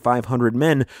 2,500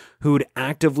 men who'd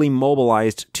actively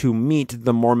mobilized to meet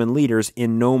the Mormon leaders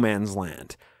in no man's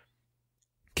land.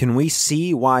 Can we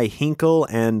see why Hinkle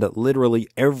and literally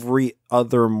every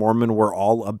other Mormon were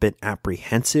all a bit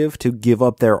apprehensive to give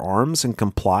up their arms and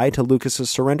comply to Lucas's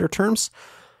surrender terms?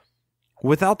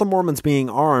 Without the Mormons being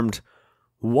armed,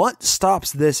 what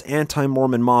stops this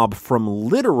anti-Mormon mob from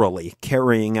literally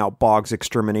carrying out Boggs'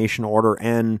 extermination order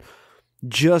and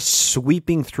just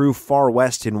sweeping through Far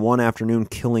West in one afternoon,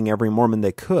 killing every Mormon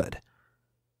they could?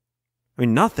 I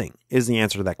mean, nothing is the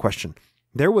answer to that question.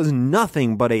 There was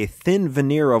nothing but a thin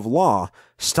veneer of law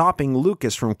stopping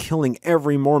Lucas from killing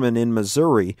every Mormon in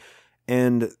Missouri,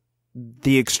 and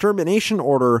the extermination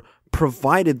order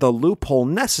provided the loophole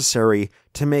necessary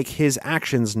to make his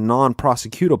actions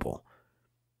non-prosecutable.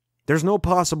 There's no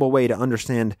possible way to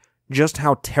understand just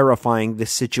how terrifying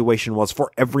this situation was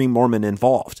for every Mormon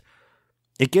involved.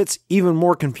 It gets even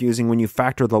more confusing when you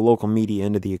factor the local media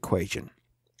into the equation.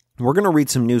 We're going to read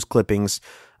some news clippings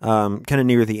kind of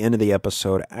near the end of the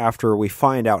episode after we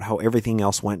find out how everything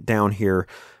else went down here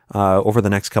over the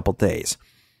next couple days.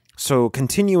 So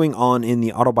continuing on in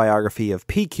the autobiography of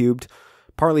P.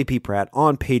 Parley P. Pratt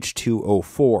on page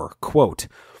 204, quote,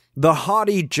 "The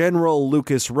haughty General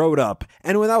Lucas rode up,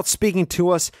 and without speaking to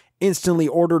us, instantly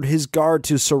ordered his guard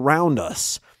to surround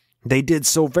us. They did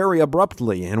so very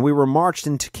abruptly, and we were marched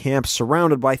into camp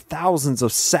surrounded by thousands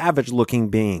of savage-looking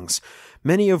beings,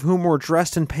 many of whom were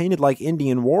dressed and painted like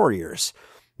Indian warriors.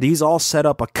 These all set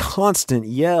up a constant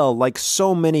yell like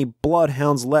so many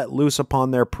bloodhounds let loose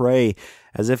upon their prey,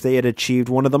 as if they had achieved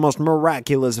one of the most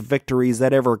miraculous victories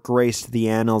that ever graced the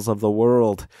annals of the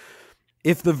world.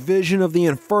 If the vision of the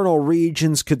infernal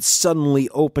regions could suddenly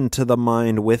open to the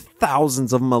mind with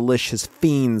thousands of malicious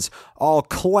fiends, all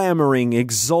clamoring,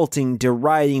 exulting,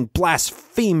 deriding,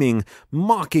 blaspheming,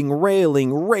 mocking,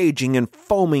 railing, raging, and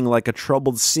foaming like a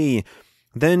troubled sea,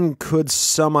 then could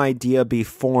some idea be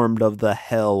formed of the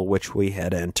hell which we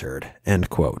had entered." End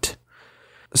quote.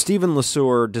 Stephen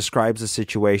LeSueur describes the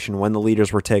situation when the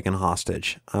leaders were taken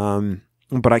hostage.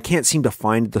 But I can't seem to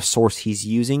find the source he's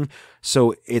using,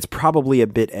 so it's probably a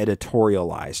bit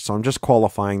editorialized, so I'm just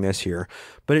qualifying this here.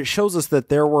 But it shows us that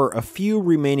there were a few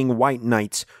remaining white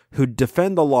knights who'd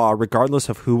defend the law regardless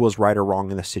of who was right or wrong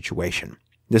in the situation.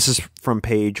 This is from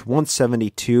page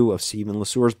 172 of Stephen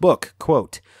LeSueur's book,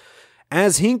 quote,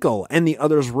 "As Hinkle and the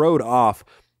others rode off,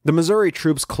 the Missouri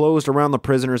troops closed around the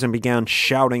prisoners and began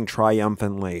shouting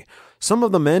triumphantly. Some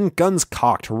of the men, guns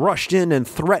cocked, rushed in and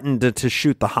threatened to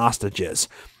shoot the hostages.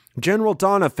 General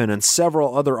Donovan and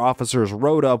several other officers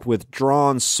rode up with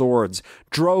drawn swords,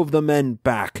 drove the men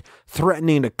back,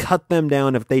 threatening to cut them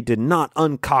down if they did not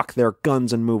uncock their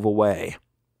guns and move away.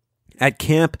 At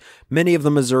camp, many of the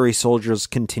Missouri soldiers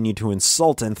continued to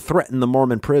insult and threaten the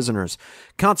Mormon prisoners.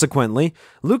 Consequently,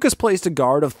 Lucas placed a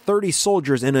guard of 30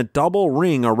 soldiers in a double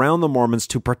ring around the Mormons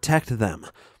to protect them.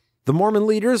 The Mormon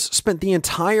leaders spent the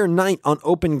entire night on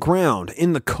open ground,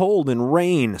 in the cold and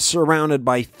rain, surrounded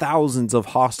by thousands of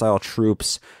hostile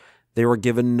troops. They were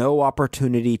given no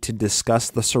opportunity to discuss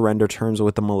the surrender terms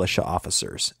with the militia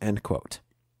officers." End quote.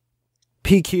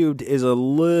 P. is a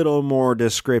little more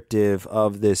descriptive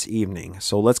of this evening,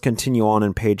 so let's continue on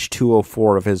in page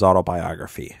 204 of his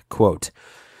autobiography. Quote,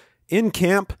 "In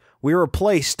camp, we were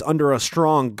placed under a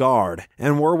strong guard,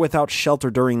 and were without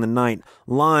shelter during the night,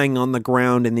 lying on the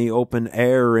ground in the open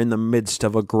air in the midst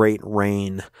of a great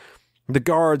rain. The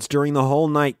guards during the whole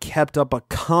night kept up a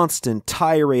constant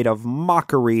tirade of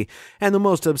mockery and the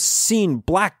most obscene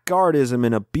blackguardism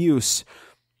and abuse.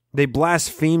 They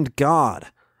blasphemed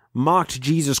God, mocked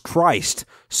Jesus Christ,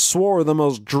 swore the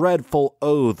most dreadful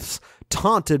oaths,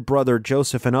 taunted Brother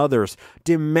Joseph and others,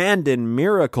 demanded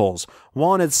miracles,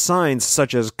 wanted signs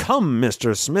such as, 'Come,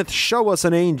 Mr. Smith, show us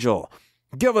an angel.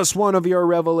 Give us one of your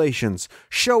revelations.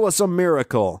 Show us a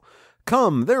miracle.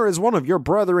 Come, there is one of your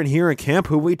brethren here in camp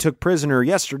who we took prisoner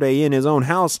yesterday in his own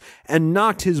house and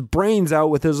knocked his brains out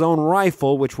with his own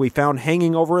rifle, which we found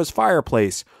hanging over his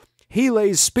fireplace. He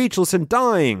lays speechless and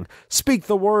dying. Speak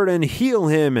the word and heal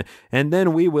him, and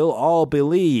then we will all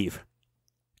believe.'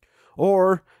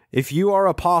 Or, If you are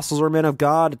apostles or men of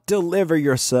God, deliver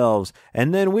yourselves,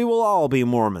 and then we will all be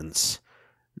Mormons.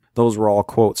 Those were all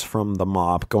quotes from the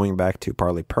mob, going back to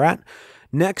Parley Pratt.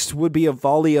 Next would be a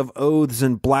volley of oaths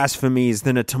and blasphemies,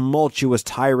 then a tumultuous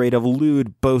tirade of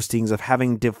lewd boastings of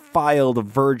having defiled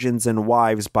virgins and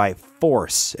wives by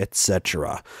force,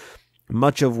 etc.,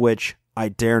 much of which I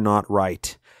dare not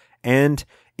write. And,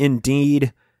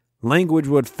 indeed, language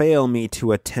would fail me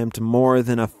to attempt more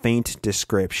than a faint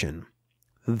description.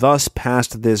 Thus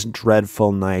passed this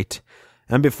dreadful night,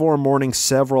 and before morning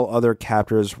several other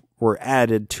captors were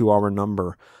added to our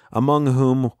number, among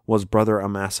whom was Brother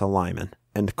Amasa Lyman.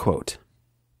 End quote.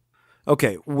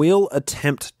 Okay, we'll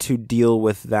attempt to deal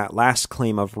with that last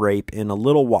claim of rape in a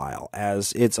little while,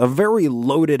 as it's a very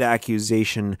loaded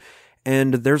accusation,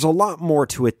 and there's a lot more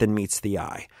to it than meets the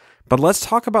eye. But let's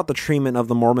talk about the treatment of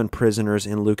the Mormon prisoners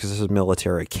in Lucas's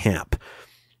military camp.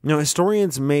 Now,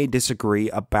 historians may disagree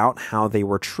about how they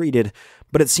were treated,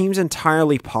 but it seems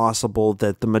entirely possible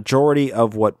that the majority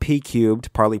of what P.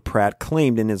 Parley Pratt,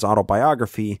 claimed in his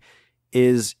autobiography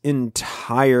is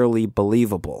entirely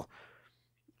believable.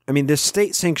 I mean, this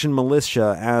state-sanctioned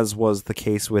militia, as was the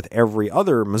case with every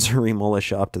other Missouri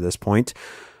militia up to this point,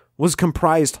 was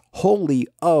comprised wholly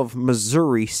of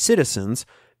Missouri citizens,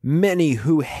 many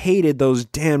who hated those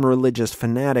damn religious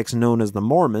fanatics known as the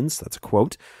Mormons. That's a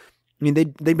quote. I mean,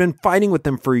 they'd been fighting with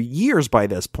them for years by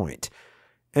this point.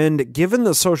 And given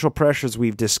the social pressures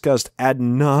we've discussed ad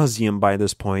nauseum by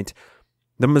this point,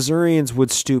 the Missourians would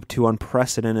stoop to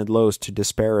unprecedented lows to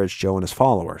disparage Joe and his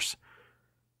followers.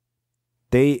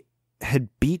 They had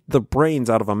beat the brains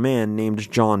out of a man named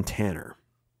John Tanner.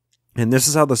 And this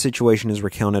is how the situation is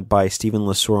recounted by Stephen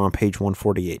LeSueur on page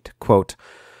 148. Quote,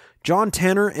 John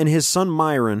Tanner and his son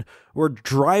Myron were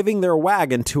driving their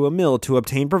wagon to a mill to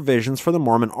obtain provisions for the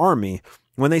Mormon army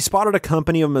when they spotted a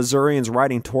company of Missourians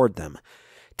riding toward them.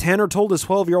 Tanner told his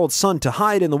 12-year-old son to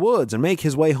hide in the woods and make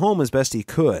his way home as best he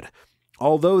could.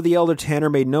 Although the elder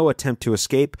Tanner made no attempt to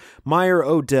escape, Meyer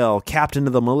Odell, captain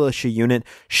of the militia unit,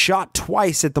 shot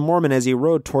twice at the Mormon as he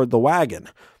rode toward the wagon,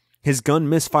 his gun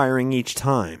misfiring each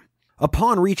time.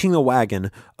 Upon reaching the wagon,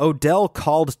 Odell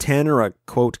called Tanner a,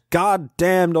 quote,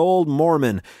 goddamned old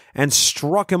Mormon, and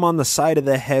struck him on the side of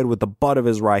the head with the butt of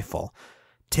his rifle.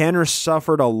 Tanner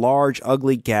suffered a large,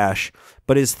 ugly gash,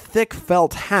 but his thick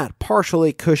felt hat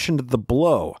partially cushioned the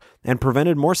blow and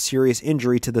prevented more serious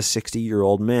injury to the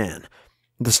 60-year-old man.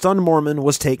 The stunned Mormon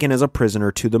was taken as a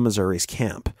prisoner to the Missouri's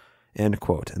camp, end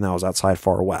quote, and that was outside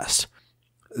Far West.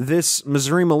 This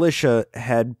Missouri militia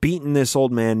had beaten this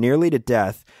old man nearly to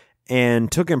death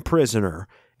and took him prisoner,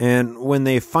 and when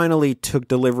they finally took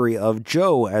delivery of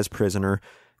Joe as prisoner,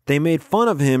 they made fun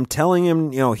of him, telling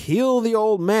him, heal the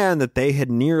old man that they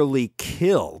had nearly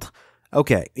killed.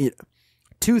 Okay,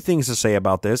 two things to say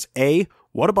about this. A,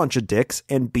 what a bunch of dicks,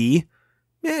 and B,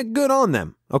 good on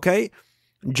them, okay?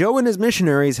 Joe and his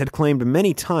missionaries had claimed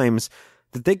many times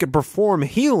that they could perform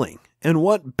healing, and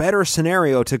what better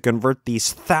scenario to convert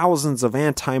these thousands of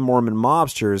anti-Mormon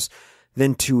mobsters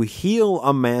than to heal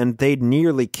a man they'd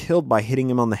nearly killed by hitting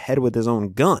him on the head with his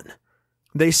own gun.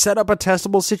 They set up a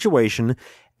testable situation,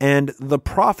 and the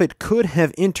prophet could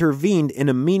have intervened in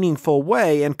a meaningful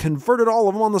way and converted all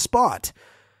of them on the spot.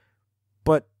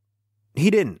 But he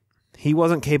didn't. He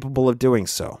wasn't capable of doing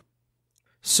so.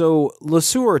 So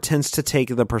LeSueur tends to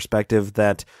take the perspective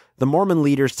that the Mormon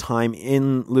leaders' time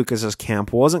in Lucas's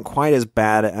camp wasn't quite as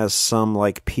bad as some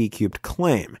like P.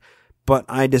 claim, but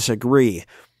I disagree.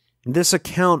 This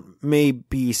account may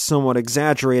be somewhat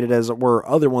exaggerated as it were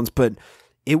other ones, but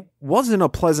it wasn't a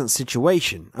pleasant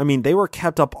situation. I mean, they were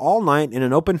kept up all night in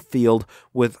an open field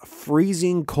with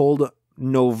freezing cold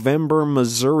November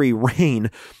Missouri rain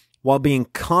while being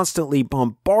constantly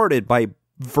bombarded by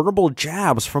verbal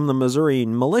jabs from the Missouri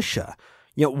militia.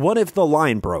 What if the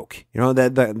line broke?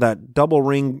 That double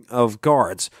ring of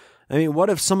guards. I mean, what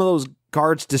if some of those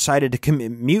guards decided to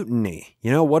commit mutiny?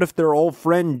 What if their old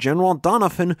friend General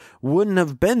Donovan wouldn't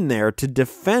have been there to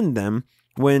defend them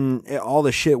when all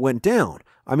the shit went down?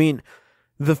 I mean,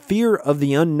 the fear of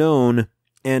the unknown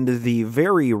and the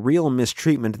very real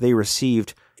mistreatment they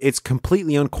received, it's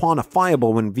completely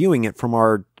unquantifiable when viewing it from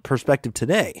our perspective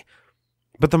today.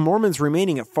 But the Mormons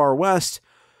remaining at Far West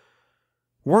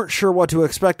weren't sure what to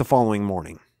expect the following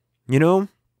morning.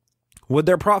 Would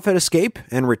their prophet escape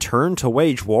and return to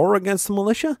wage war against the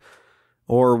militia?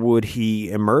 Or would he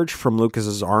emerge from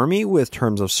Lucas's army with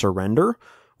terms of surrender?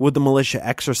 Would the militia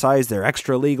exercise their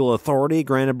extra-legal authority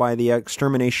granted by the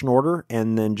extermination order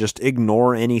and then just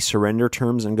ignore any surrender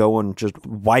terms and go and just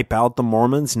wipe out the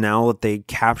Mormons now that they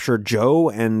captured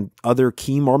Joe and other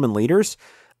key Mormon leaders?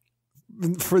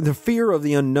 for the fear of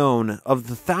the unknown of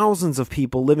the thousands of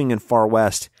people living in Far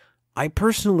West, I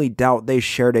personally doubt they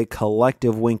shared a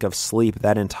collective wink of sleep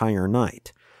that entire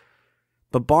night.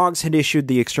 But Boggs had issued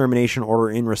the extermination order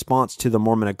in response to the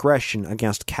Mormon aggression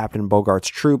against Captain Bogart's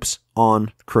troops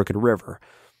on Crooked River.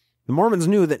 The Mormons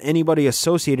knew that anybody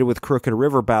associated with Crooked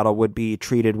River battle would be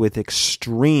treated with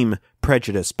extreme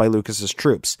prejudice by Lucas's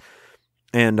troops,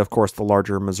 and of course the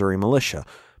larger Missouri militia.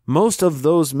 Most of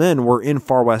those men were in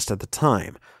Far West at the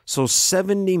time, so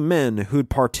 70 men who'd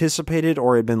participated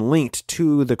or had been linked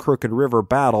to the Crooked River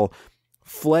battle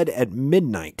fled at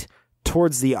midnight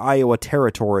towards the Iowa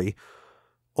Territory,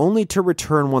 only to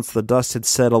return once the dust had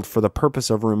settled for the purpose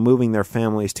of removing their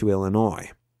families to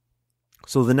Illinois.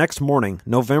 So the next morning,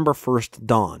 November 1st,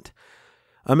 dawned.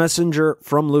 A messenger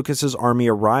from Lucas's army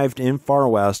arrived in Far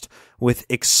West with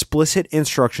explicit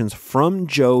instructions from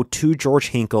Joe to George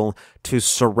Hinkle to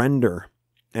surrender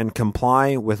and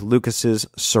comply with Lucas's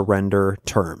surrender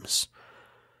terms.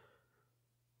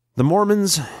 The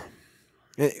Mormons,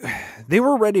 they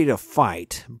were ready to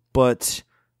fight, but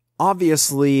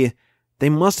obviously they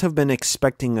must have been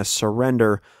expecting a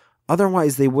surrender.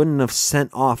 Otherwise, they wouldn't have sent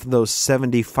off those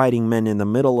 70 fighting men in the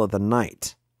middle of the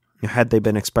night. Had they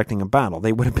been expecting a battle,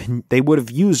 they would have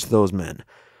used those men.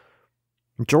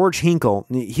 George Hinkle,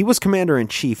 he was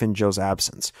commander-in-chief in Joe's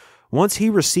absence. Once he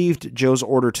received Joe's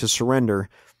order to surrender,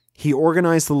 he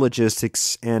organized the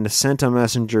logistics and sent a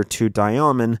messenger to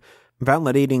Dioman,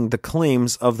 validating the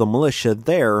claims of the militia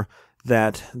there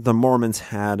that the Mormons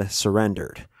had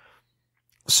surrendered.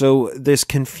 So this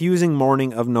confusing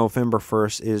morning of November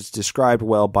 1st is described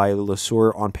well by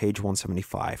LeSueur on page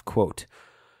 175. Quote,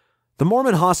 "The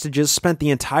Mormon hostages spent the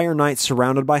entire night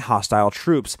surrounded by hostile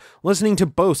troops, listening to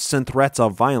boasts and threats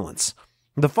of violence.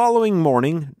 The following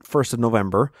morning, 1st of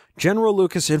November, General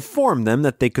Lucas informed them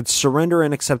that they could surrender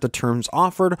and accept the terms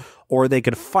offered, or they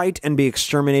could fight and be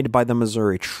exterminated by the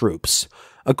Missouri troops.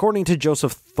 According to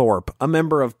Joseph Thorpe, a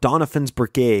member of Doniphan's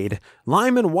brigade,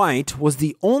 Lyman White was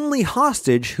the only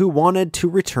hostage who wanted to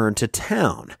return to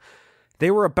town. They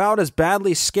were about as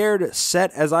badly scared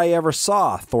set as I ever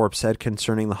saw," Thorpe said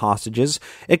concerning the hostages,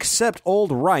 "except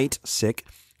old Wright, sick,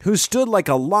 who stood like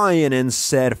a lion and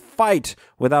said, 'Fight,'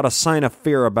 without a sign of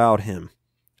fear about him."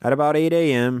 At about 8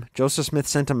 a.m., Joseph Smith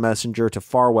sent a messenger to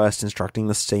Far West instructing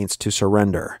the saints to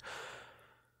surrender.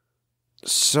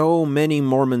 So many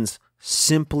Mormons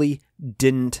simply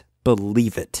didn't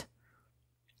believe it.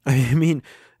 I mean,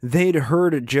 they'd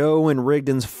heard Joe and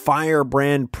Rigdon's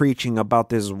firebrand preaching about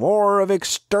this war of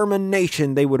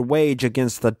extermination they would wage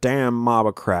against the damn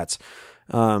mobocrats.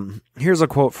 Here's a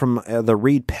quote from the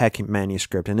Reed Peck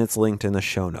manuscript, and it's linked in the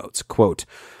show notes. Quote,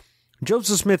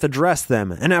 "Joseph Smith addressed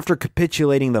them, and after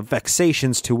capitulating the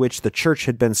vexations to which the church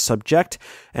had been subject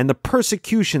and the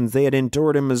persecutions they had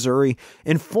endured in Missouri,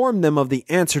 informed them of the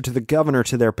answer to the governor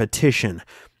to their petition,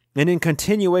 and in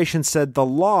continuation said, 'The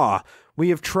law, we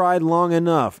have tried long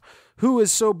enough. Who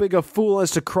is so big a fool as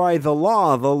to cry, the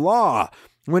law,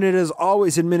 when it is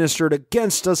always administered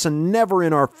against us and never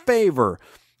in our favor?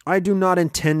 I do not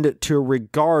intend to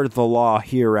regard the law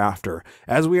hereafter,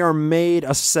 as we are made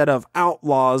a set of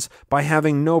outlaws by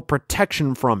having no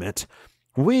protection from it.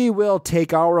 We will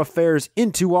take our affairs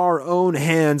into our own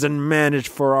hands and manage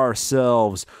for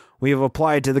ourselves. We have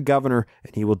applied to the governor,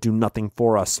 and he will do nothing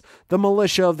for us. The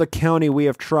militia of the county we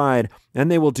have tried, and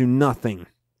they will do nothing.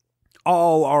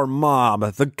 All are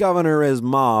mob. The governor is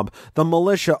mob. The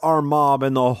militia are mob,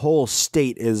 and the whole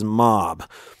state is mob.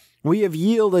 We have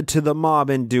yielded to the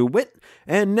mob in DeWitt,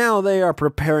 and now they are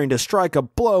preparing to strike a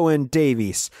blow in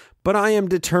Davies. But I am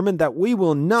determined that we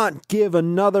will not give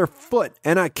another foot,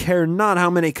 and I care not how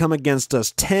many come against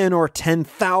us, 10 or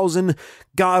 10,000.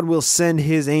 God will send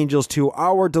his angels to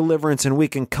our deliverance, and we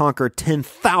can conquer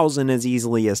 10,000 as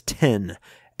easily as 10.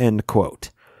 End quote.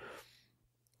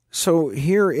 So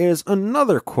here is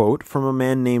another quote from a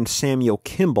man named Samuel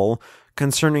Kimball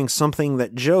concerning something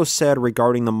that Joe said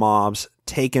regarding the mobs,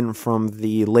 taken from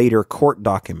the later court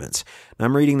documents. And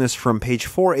I'm reading this from page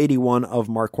 481 of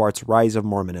Marquardt's Rise of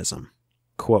Mormonism.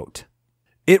 Quote,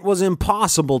 "It was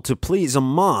impossible to please a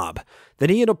mob, that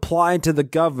he had applied to the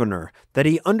governor, that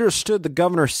he understood the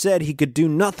governor said he could do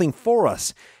nothing for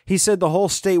us. He said the whole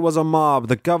state was a mob,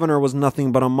 the governor was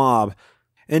nothing but a mob.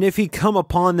 And if he come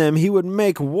upon them, he would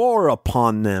make war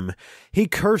upon them. He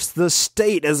cursed the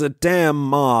state as a damn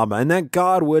mob, and that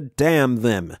God would damn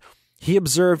them. He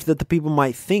observed that the people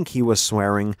might think he was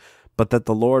swearing, but that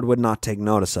the Lord would not take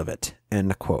notice of it."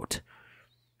 End quote.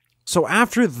 So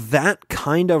after that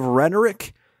kind of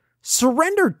rhetoric,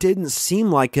 surrender didn't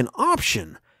seem like an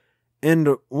option.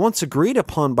 And once agreed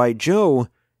upon by Joe,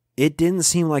 it didn't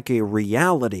seem like a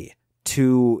reality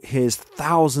to his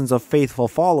thousands of faithful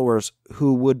followers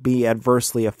who would be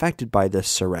adversely affected by this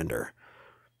surrender.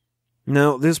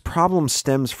 Now, this problem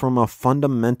stems from a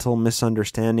fundamental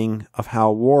misunderstanding of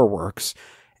how war works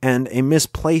and a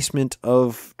misplacement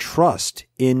of trust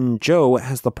in Joe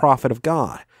as the prophet of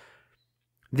God.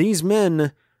 These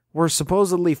men were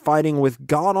supposedly fighting with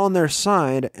God on their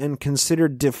side and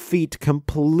considered defeat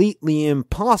completely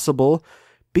impossible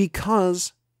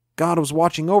because God was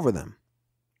watching over them.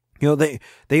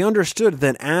 They understood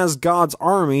that as God's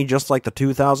army, just like the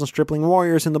 2,000 stripling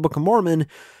warriors in the Book of Mormon,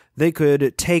 they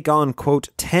could take on, quote,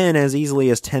 10 as easily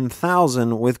as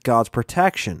 10,000 with God's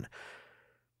protection.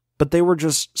 But they were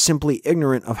just simply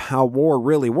ignorant of how war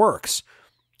really works.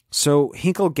 So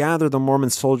Hinkle gathered the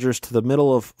Mormon soldiers to the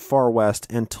middle of Far West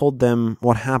and told them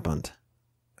what happened,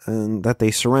 and that they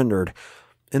surrendered.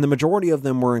 And the majority of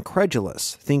them were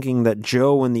incredulous, thinking that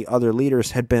Joe and the other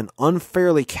leaders had been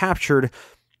unfairly captured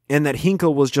and that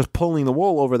Hinkle was just pulling the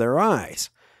wool over their eyes.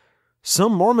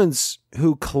 Some Mormons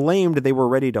who claimed they were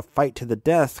ready to fight to the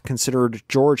death considered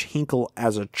George Hinkle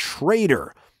as a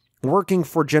traitor, working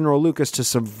for General Lucas to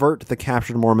subvert the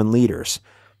captured Mormon leaders.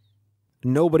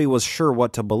 Nobody was sure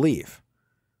what to believe.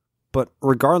 But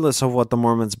regardless of what the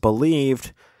Mormons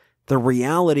believed, the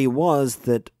reality was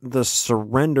that the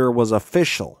surrender was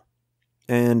official,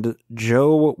 and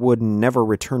Joe would never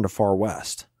return to Far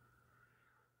West.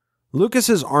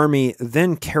 Lucas's army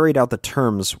then carried out the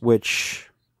terms, which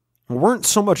weren't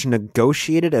so much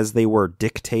negotiated as they were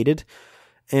dictated,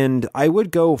 and I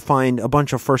would go find a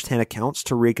bunch of first-hand accounts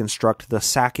to reconstruct the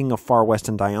sacking of Far West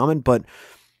Ahman, but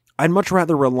I'd much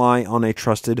rather rely on a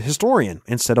trusted historian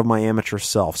instead of my amateur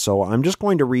self, so I'm just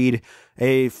going to read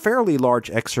a fairly large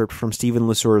excerpt from Stephen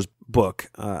LeSueur's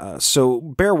book, so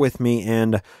bear with me,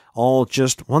 and I'll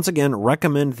just once again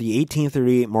recommend the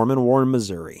 1838 Mormon War in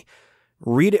Missouri.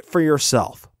 Read it for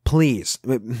yourself, please.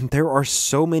 There are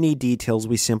so many details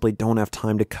we simply don't have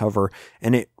time to cover,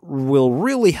 and it will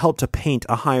really help to paint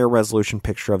a higher resolution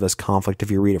picture of this conflict if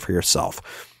you read it for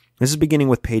yourself. This is beginning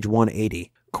with page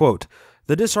 180. Quote,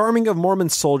 "The disarming of Mormon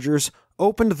soldiers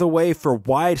opened the way for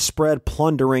widespread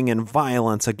plundering and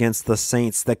violence against the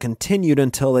saints that continued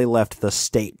until they left the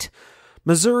state.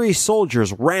 Missouri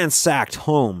soldiers ransacked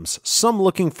homes, some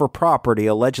looking for property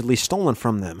allegedly stolen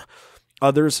from them.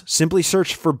 Others simply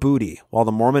searched for booty, while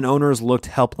the Mormon owners looked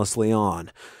helplessly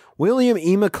on. William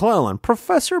E. McClellan,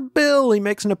 Professor Bill, he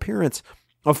makes an appearance,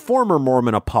 a former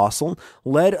Mormon apostle,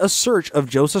 led a search of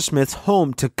Joseph Smith's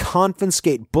home to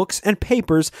confiscate books and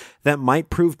papers that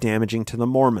might prove damaging to the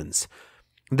Mormons.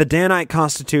 The Danite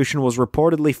Constitution was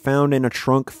reportedly found in a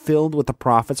trunk filled with the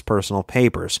prophet's personal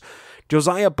papers.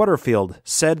 Josiah Butterfield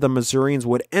said the Missourians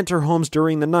would enter homes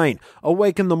during the night,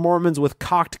 awaken the Mormons with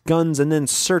cocked guns, and then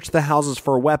search the houses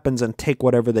for weapons and take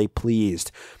whatever they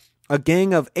pleased. A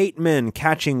gang of 8 men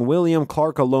catching William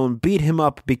Clark alone beat him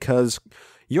up because,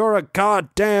 'You're a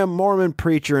goddamn Mormon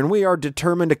preacher and we are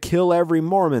determined to kill every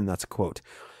Mormon,' that's a quote.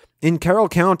 In Carroll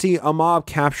County, a mob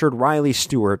captured Riley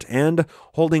Stewart and,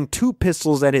 holding 2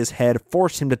 pistols at his head,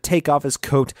 forced him to take off his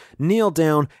coat, kneel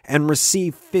down, and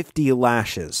receive 50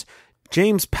 lashes.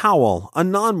 James Powell, a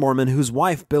non-Mormon whose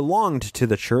wife belonged to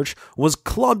the church, was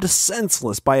clubbed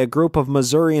senseless by a group of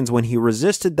Missourians when he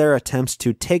resisted their attempts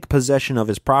to take possession of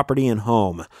his property and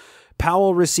home.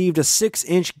 Powell received a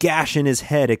 6-inch gash in his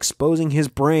head, exposing his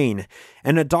brain,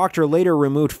 and a doctor later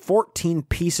removed 14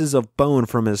 pieces of bone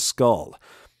from his skull.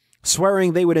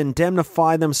 Swearing they would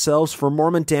indemnify themselves for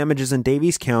Mormon damages in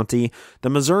Daviess County, the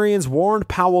Missourians warned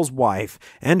Powell's wife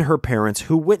and her parents,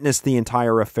 who witnessed the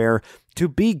entire affair, to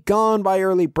be gone by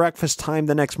early breakfast time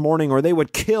the next morning or they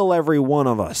would kill every one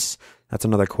of us. That's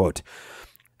another quote.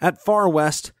 At Far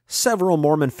West, several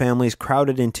Mormon families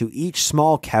crowded into each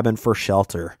small cabin for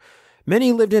shelter.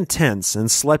 Many lived in tents and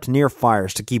slept near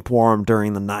fires to keep warm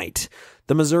during the night.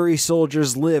 The Missouri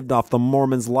soldiers lived off the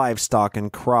Mormons' livestock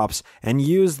and crops and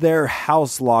used their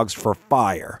house logs for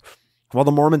fire, while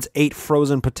the Mormons ate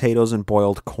frozen potatoes and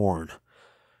boiled corn.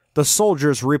 The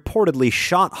soldiers reportedly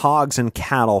shot hogs and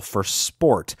cattle for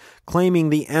sport, claiming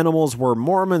the animals were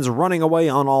Mormons running away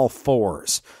on all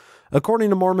fours.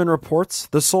 According to Mormon reports,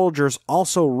 the soldiers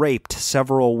also raped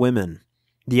several women.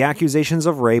 The accusations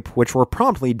of rape, which were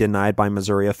promptly denied by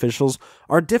Missouri officials,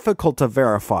 are difficult to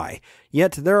verify,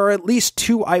 yet there are at least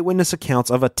 2 eyewitness accounts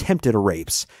of attempted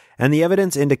rapes, and the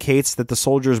evidence indicates that the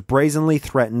soldiers brazenly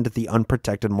threatened the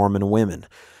unprotected Mormon women.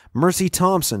 Mercy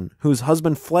Thompson, whose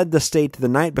husband fled the state the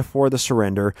night before the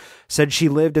surrender, said she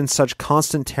lived in such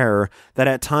constant terror that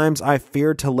at times I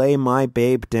feared to lay my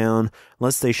babe down,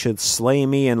 lest they should slay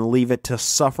me and leave it to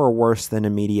suffer worse than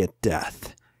immediate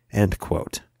death. End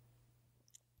quote.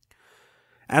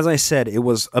 As I said, it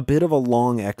was a bit of a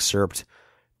long excerpt,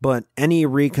 but any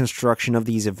reconstruction of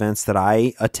these events that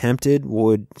I attempted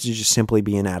would just simply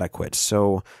be inadequate.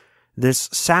 So this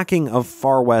sacking of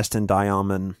Far West and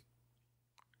Ahman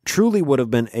truly would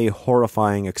have been a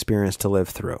horrifying experience to live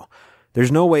through.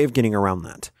 There's no way of getting around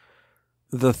that.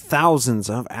 The thousands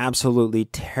of absolutely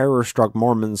terror-struck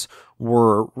Mormons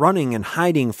were running and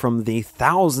hiding from the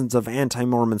thousands of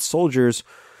anti-Mormon soldiers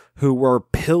who were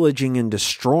pillaging and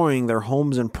destroying their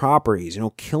homes and properties,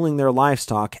 killing their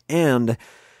livestock, and,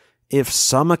 if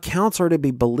some accounts are to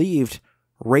be believed,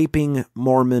 raping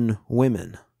Mormon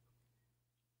women.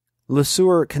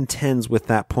 LeSueur contends with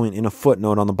that point in a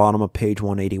footnote on the bottom of page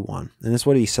 181, and this is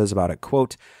what he says about it,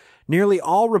 quote, "Nearly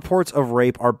all reports of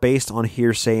rape are based on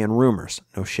hearsay and rumors."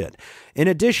 No shit. In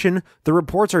addition, the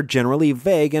reports are generally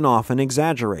vague and often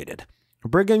exaggerated.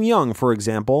 Brigham Young, for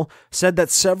example, said that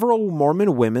several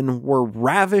Mormon women were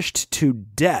ravished to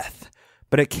death,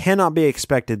 but it cannot be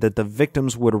expected that the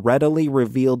victims would readily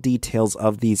reveal details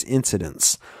of these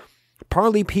incidents.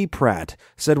 Parley P. Pratt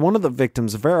said one of the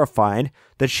victims verified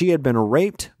that she had been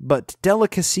raped, but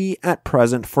delicacy at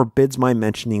present forbids my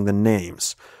mentioning the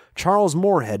names. Charles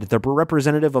Moorhead, the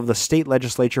representative of the state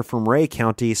legislature from Ray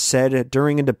County, said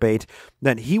during a debate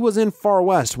that he was in Far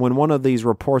West when one of these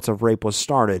reports of rape was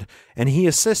started, and he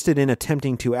assisted in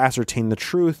attempting to ascertain the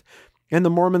truth, and the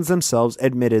Mormons themselves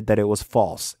admitted that it was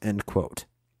false. End quote.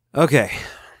 Okay,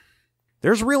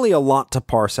 there's really a lot to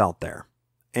parse out there,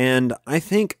 and I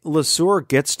think LeSueur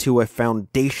gets to a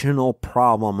foundational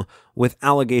problem with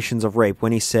allegations of rape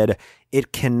when he said,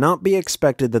 "It cannot be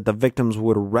expected that the victims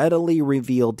would readily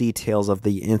reveal details of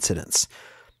the incidents."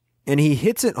 And he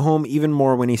hits it home even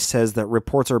more when he says that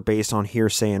reports are based on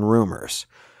hearsay and rumors.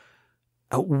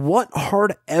 What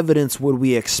hard evidence would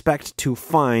we expect to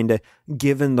find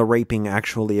given the raping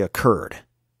actually occurred?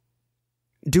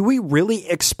 Do we really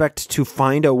expect to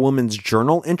find a woman's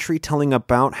journal entry telling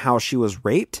about how she was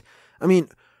raped? I mean,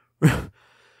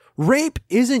 rape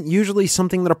isn't usually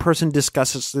something that a person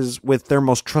discusses with their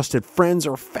most trusted friends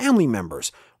or family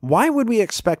members. Why would we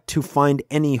expect to find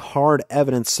any hard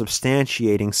evidence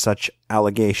substantiating such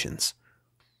allegations?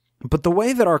 But the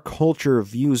way that our culture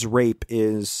views rape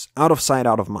is out of sight,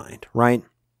 out of mind, right?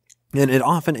 And it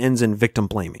often ends in victim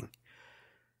blaming.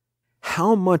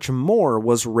 How much more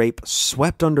was rape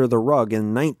swept under the rug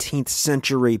in 19th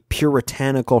century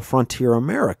puritanical frontier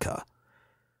America?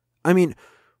 I mean,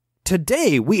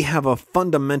 today we have a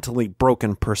fundamentally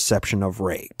broken perception of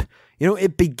rape.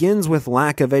 It begins with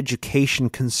lack of education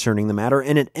concerning the matter,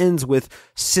 and it ends with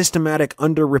systematic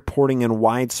underreporting and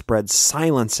widespread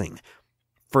silencing,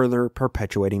 further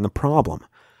perpetuating the problem.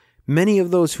 Many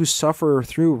of those who suffer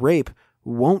through rape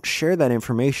won't share that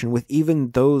information with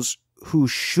even those who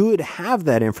should have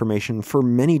that information for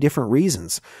many different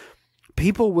reasons.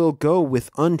 People will go with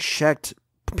unchecked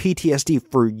PTSD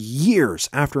for years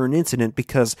after an incident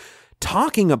because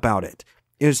talking about it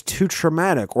is too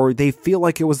traumatic, or they feel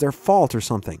like it was their fault or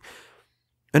something.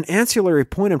 An ancillary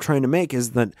point I'm trying to make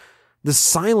is that the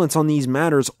silence on these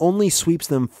matters only sweeps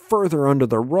them further under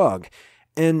the rug.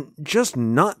 And just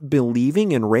not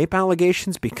believing in rape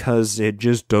allegations because it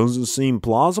just doesn't seem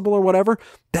plausible or whatever,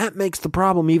 that makes the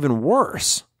problem even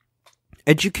worse.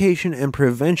 Education and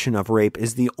prevention of rape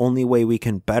is the only way we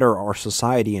can better our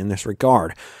society in this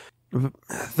regard.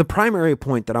 The primary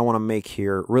point that I want to make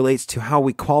here relates to how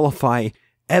we qualify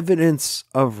evidence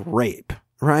of rape,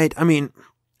 right? I mean,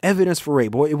 evidence for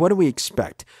rape, what do we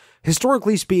expect?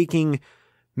 Historically speaking,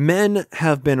 men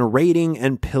have been raiding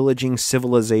and pillaging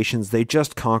civilizations they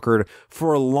just conquered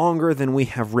for longer than we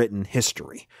have written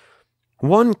history.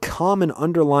 One common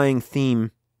underlying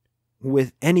theme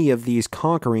with any of these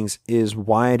conquerings is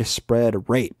widespread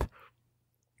rape.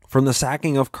 From the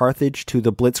sacking of Carthage to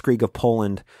the Blitzkrieg of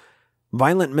Poland,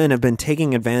 violent men have been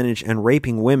taking advantage and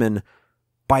raping women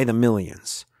by the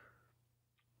millions.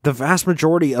 The vast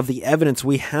majority of the evidence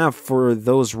we have for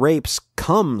those rapes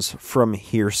comes from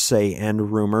hearsay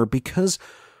and rumor because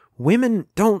women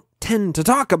don't tend to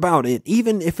talk about it,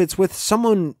 even if it's with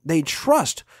someone they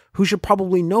trust who should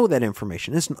probably know that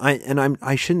information.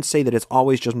 I shouldn't say that it's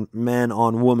always just man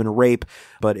on woman rape,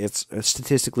 but it's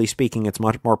statistically speaking, it's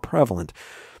much more prevalent.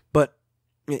 But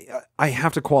I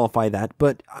have to qualify that,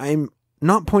 but I'm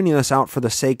not pointing this out for the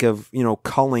sake of,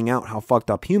 calling out how fucked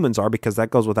up humans are, because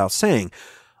that goes without saying.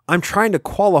 I'm trying to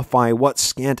qualify what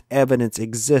scant evidence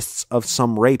exists of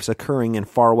some rapes occurring in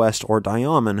Far West or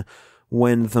Ahman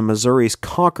when the Missouris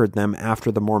conquered them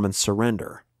after the Mormons'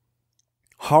 surrender.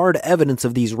 Hard evidence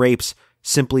of these rapes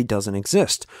simply doesn't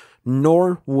exist,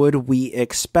 nor would we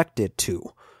expect it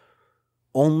to.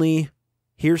 Only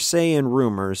hearsay and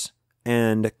rumors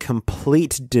and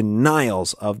complete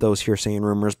denials of those hearsay and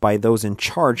rumors by those in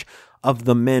charge of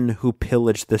the men who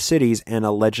pillaged the cities and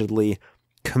allegedly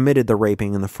committed the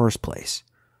raping in the first place.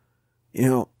 You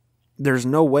know, there's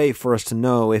no way for us to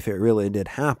know if it really did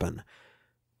happen.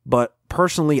 But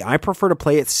personally, I prefer to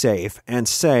play it safe and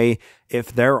say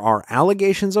if there are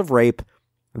allegations of rape,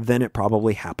 then it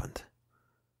probably happened.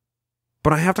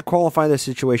 But I have to qualify the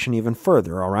situation even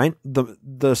further, all right?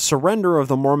 The surrender of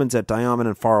the Mormons at Diamond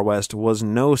and Far West was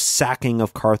no sacking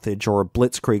of Carthage or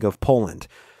blitzkrieg of Poland.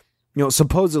 You know,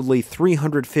 supposedly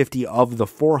 350 of the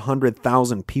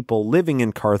 400,000 people living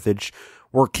in Carthage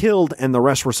were killed and the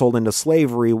rest were sold into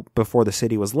slavery before the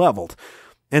city was leveled.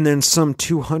 And then some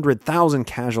 200,000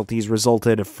 casualties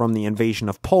resulted from the invasion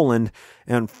of Poland,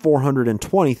 and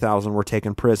 420,000 were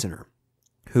taken prisoner,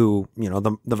 who, you know,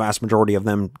 the vast majority of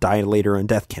them died later in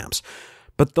death camps.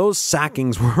 But those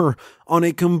sackings were on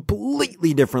a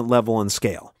completely different level and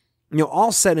scale. You know,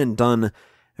 all said and done,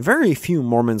 very few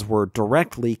Mormons were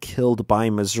directly killed by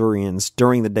Missourians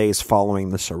during the days following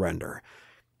the surrender.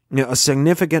 You know, a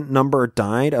significant number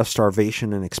died of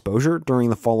starvation and exposure during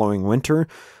the following winter,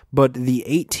 but the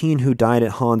 18 who died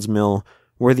at Haun's Mill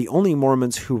were the only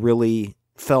Mormons who really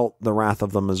felt the wrath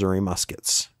of the Missouri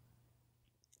muskets.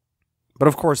 But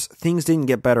of course, things didn't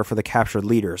get better for the captured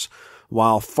leaders,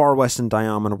 while Far West and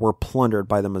Diamond were plundered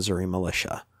by the Missouri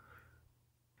militia.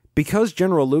 Because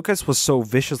General Lucas was so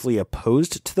viciously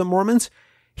opposed to the Mormons,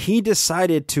 he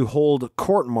decided to hold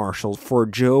court-martials for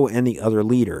Joe and the other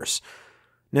leaders.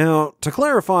 Now, to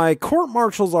clarify,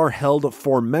 court-martials are held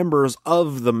for members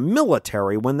of the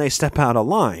military when they step out of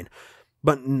line,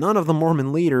 but none of the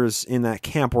Mormon leaders in that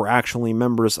camp were actually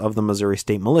members of the Missouri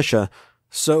State Militia,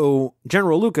 so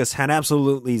General Lucas had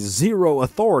absolutely zero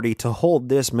authority to hold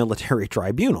this military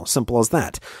tribunal, simple as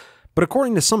that. But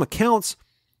according to some accounts,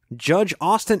 Judge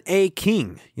Austin A.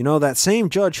 King, you know, that same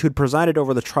judge who'd presided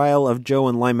over the trial of Joe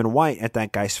and Lyman White at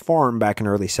that guy's farm back in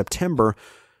early September,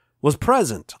 was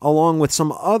present, along with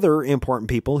some other important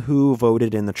people who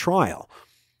voted in the trial.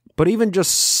 But even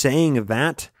just saying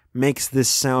that makes this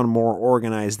sound more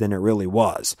organized than it really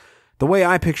was. The way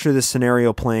I picture this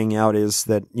scenario playing out is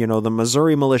that, you know, the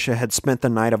Missouri militia had spent the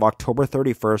night of October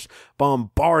 31st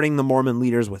bombarding the Mormon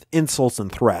leaders with insults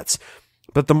and threats.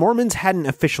 But the Mormons hadn't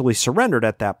officially surrendered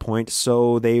at that point,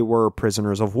 so they were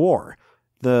prisoners of war.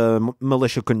 The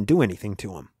militia couldn't do anything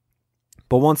to them.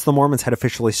 But once the Mormons had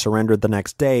officially surrendered the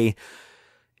next day,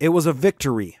 it was a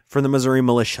victory for the Missouri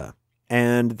militia,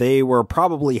 and they were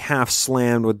probably half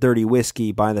slammed with dirty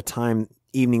whiskey by the time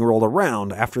evening rolled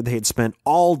around after they had spent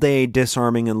all day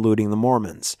disarming and looting the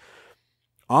Mormons.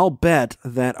 I'll bet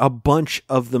that a bunch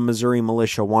of the Missouri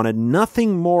militia wanted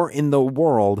nothing more in the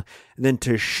world than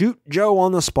to shoot Joe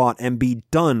on the spot and be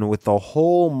done with the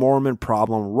whole Mormon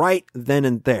problem right then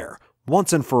and there,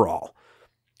 once and for all.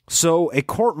 So a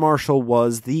court-martial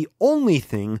was the only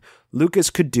thing Lucas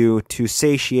could do to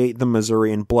satiate the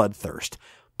Missourian bloodthirst,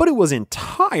 but it was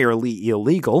entirely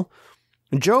illegal.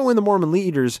 Joe and the Mormon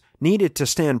leaders needed to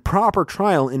stand proper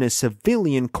trial in a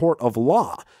civilian court of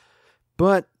law,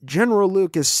 but General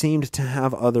Lucas seemed to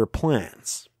have other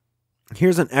plans.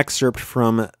 Here's an excerpt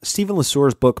from Stephen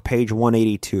LeSueur's book, page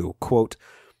 182, quote,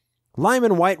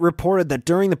 Lyman White reported that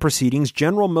during the proceedings,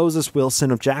 General Moses Wilson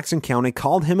of Jackson County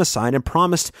called him aside and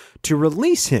promised to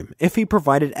release him if he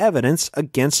provided evidence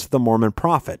against the Mormon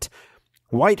prophet.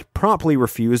 White promptly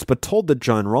refused, but told the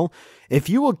general, "If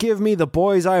you will give me the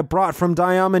boys I brought from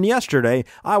Diamond yesterday,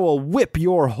 I will whip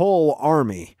your whole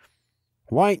army."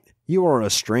 "White, you are a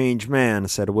strange man,"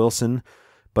 said Wilson,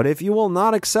 "but if you will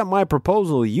not accept my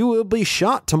proposal, you will be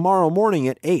shot tomorrow morning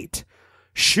at 8.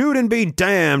 "Shoot and be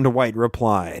damned," White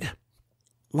replied.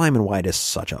 Lyman White is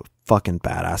such a fucking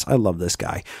badass. I love this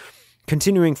guy.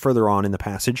 Continuing further on in the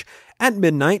passage, at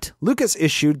midnight, Lucas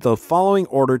issued the following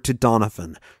order to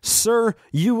Donovan. "Sir,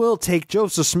 you will take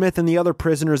Joseph Smith and the other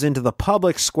prisoners into the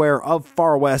public square of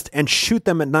Far West and shoot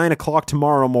them at 9 o'clock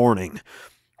tomorrow morning."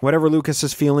 Whatever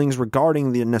Lucas's feelings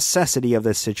regarding the necessity of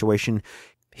this situation,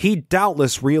 he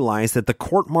doubtless realized that the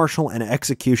court-martial and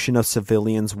execution of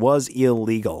civilians was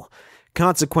illegal.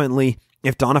 Consequently,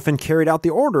 if Donovan carried out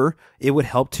the order, it would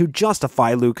help to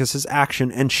justify Lucas's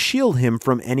action and shield him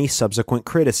from any subsequent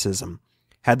criticism.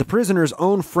 Had the prisoner's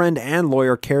own friend and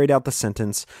lawyer carried out the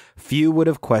sentence, few would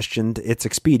have questioned its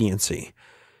expediency.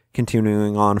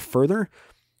 Continuing on further,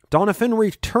 Donovan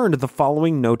returned the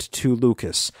following note to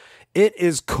Lucas. "It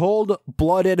is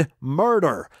cold-blooded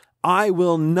murder. I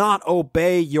will not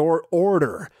obey your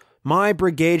order. My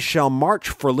brigade shall march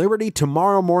for liberty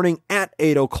tomorrow morning at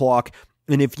 8 o'clock,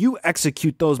 and if you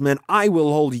execute those men, I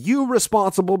will hold you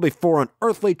responsible before an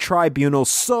earthly tribunal,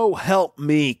 so help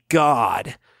me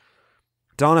God."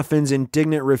 Doniphan's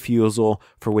indignant refusal,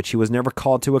 for which he was never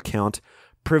called to account,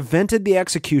 prevented the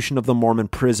execution of the Mormon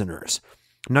prisoners.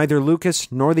 Neither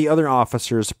Lucas nor the other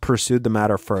officers pursued the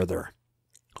matter further.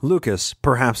 Lucas,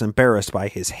 perhaps embarrassed by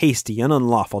his hasty and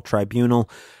unlawful tribunal,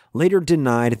 later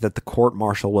denied that the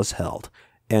court-martial was held.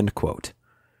 End quote.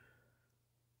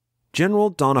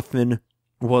 General Doniphan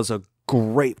was a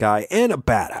great guy and a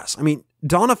badass. I mean,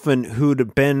 Doniphan,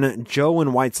 who'd been Joe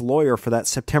and White's lawyer for that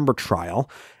September trial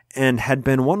and had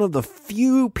been one of the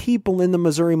few people in the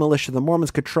Missouri militia the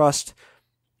Mormons could trust,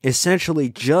 essentially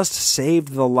just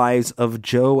saved the lives of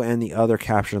Joe and the other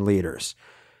captured leaders.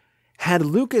 Had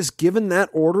Lucas given that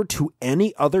order to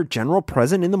any other general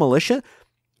present in the militia,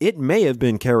 it may have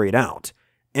been carried out,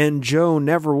 and Joe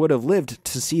never would have lived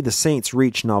to see the Saints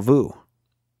reach Nauvoo.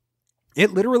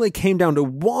 It literally came down to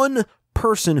one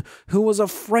person who was a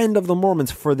friend of the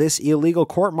Mormons for this illegal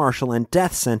court-martial and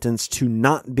death sentence to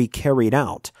not be carried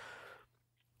out.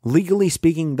 Legally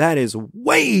speaking, that is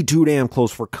way too damn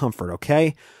close for comfort,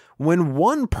 okay? When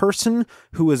one person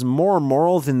who is more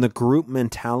moral than the group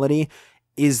mentality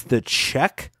is the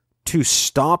check to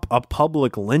stop a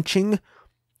public lynching,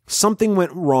 something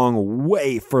went wrong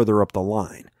way further up the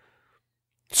line.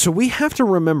 So we have to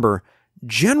remember,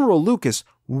 General Lucas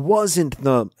wasn't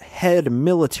the head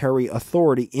military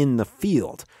authority in the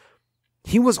field.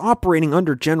 He was operating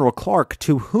under General Clark,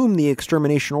 to whom the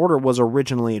extermination order was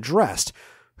originally addressed,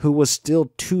 who was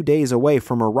still 2 days away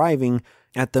from arriving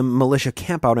at the militia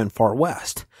campout in Far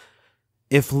West.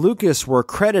 If Lucas were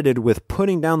credited with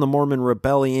putting down the Mormon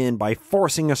rebellion by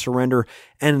forcing a surrender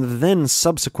and then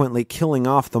subsequently killing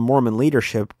off the Mormon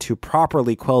leadership to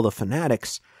properly quell the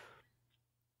fanatics,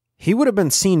 he would have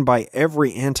been seen by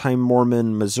every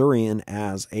anti-Mormon Missourian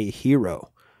as a hero.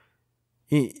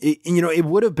 It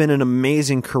would have been an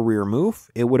amazing career move.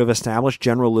 It would have established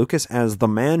General Lucas as the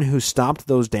man who stopped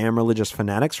those damn religious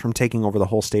fanatics from taking over the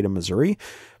whole state of Missouri.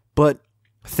 But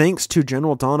thanks to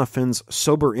General Doniphan's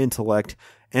sober intellect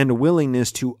and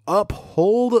willingness to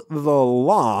uphold the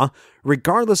law,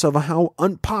 regardless of how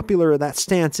unpopular that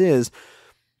stance is,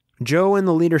 Joe and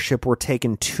the leadership were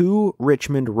taken to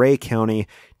Richmond-Ray County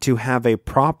to have a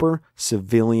proper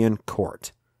civilian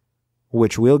court,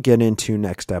 which we'll get into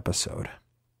next episode.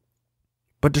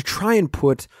 But to try and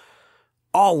put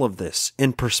all of this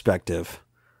in perspective,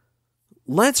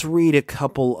 let's read a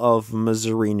couple of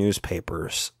Missouri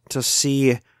newspapers to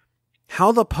see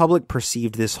how the public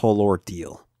perceived this whole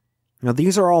ordeal. Now,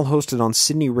 these are all hosted on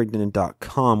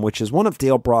SydneyRigdon.com, which is one of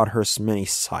Dale Broadhurst's many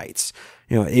sites.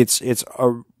 It's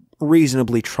a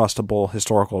reasonably trustable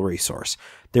historical resource.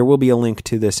 There will be a link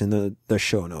to this in the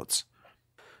show notes.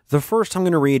 The first I'm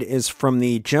going to read is from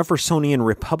the Jeffersonian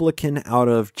Republican out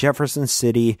of Jefferson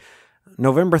City,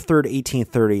 November 3rd,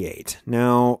 1838.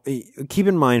 Now, keep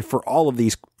in mind, for all of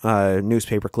these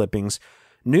newspaper clippings,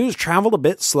 news traveled a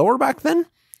bit slower back then.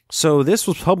 So this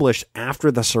was published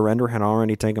after the surrender had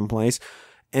already taken place.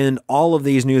 And all of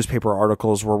these newspaper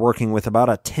articles were working with about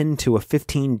a 10 to a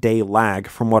 15-day lag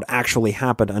from what actually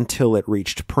happened until it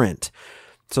reached print.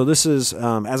 So this is,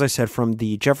 as I said, from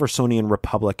the Jeffersonian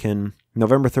Republican,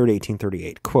 November 3rd,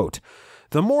 1838. Quote,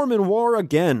 "The Mormon War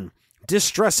Again.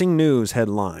 Distressing News"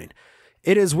 headline.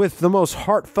 "It is with the most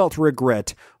heartfelt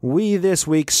regret we this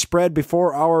week spread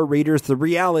before our readers the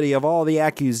reality of all the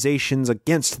accusations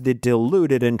against the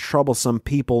deluded and troublesome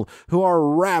people who are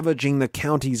ravaging the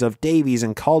counties of Daviess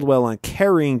and Caldwell and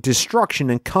carrying destruction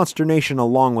and consternation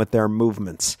along with their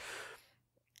movements.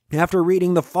 After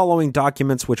reading the following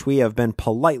documents, which we have been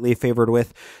politely favored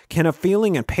with, can a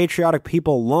feeling and patriotic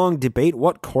people long debate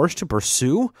what course to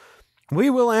pursue? We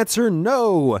will answer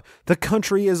no. The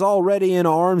country is already in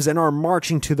arms and are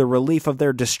marching to the relief of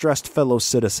their distressed fellow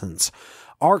citizens.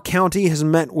 Our county has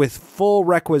met with full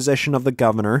requisition of the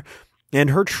governor, and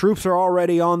her troops are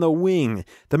already on the wing.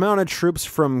 The mounted troops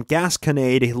from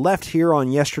Gasconade left here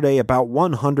on yesterday, about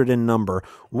 100 in number,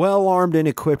 well armed and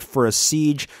equipped for a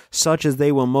siege such as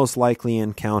they will most likely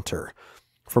encounter."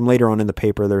 From later on in the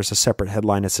paper, there's a separate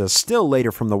headline that says, "Still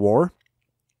later from the war.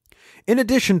 In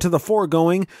addition to the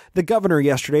foregoing, the governor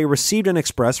yesterday received an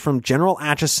express from General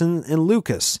Atchison and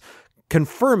Lucas,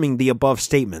 confirming the above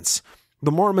statements.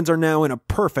 The Mormons are now in a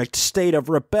perfect state of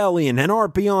rebellion and are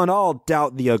beyond all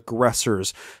doubt the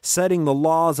aggressors, setting the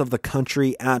laws of the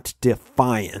country at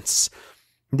defiance."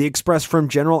 The express from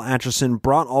General Atchison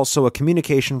brought also a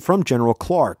communication from General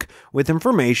Clark with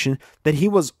information that he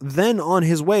was then on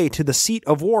his way to the seat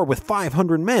of war with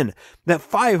 500 men, that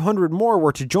 500 more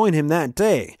were to join him that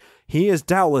day. He is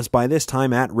doubtless by this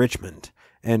time at Richmond.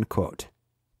 End quote.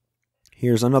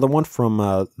 Here's another one from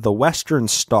the Western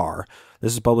Star.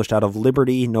 This is published out of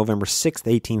Liberty, November 6th,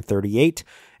 1838,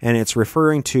 and it's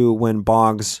referring to when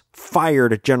Boggs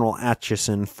fired General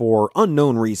Atchison for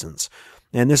unknown reasons.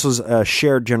 And this was a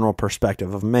shared general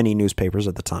perspective of many newspapers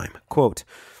at the time. Quote,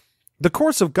 "The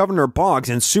course of Governor Boggs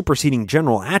in superseding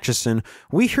General Atchison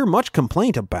we hear much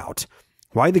complaint about.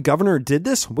 Why the governor did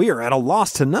this, we are at a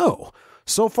loss to know.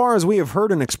 So far as we have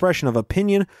heard an expression of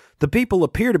opinion, the people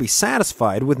appear to be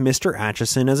satisfied with Mr.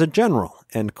 Atchison as a general."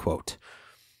 End quote.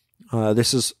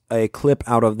 This is a clip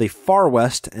out of the Far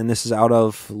West, and this is out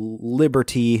of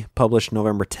Liberty, published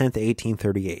November 10th,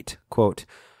 1838. Quote,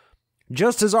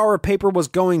 "Just as our paper was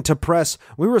going to press,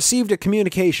 we received a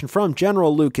communication from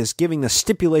General Lucas giving the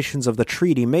stipulations of the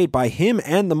treaty made by him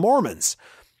and the Mormons.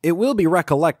 It will be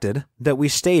recollected that we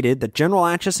stated that General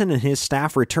Atchison and his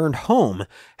staff returned home,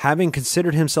 having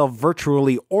considered himself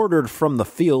virtually ordered from the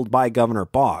field by Governor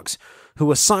Boggs,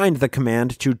 who assigned the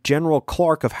command to General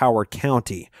Clark of Howard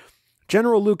County.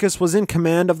 General Lucas was in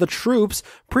command of the troops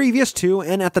previous to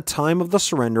and at the time of the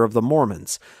surrender of the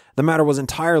Mormons. The matter was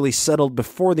entirely settled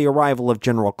before the arrival of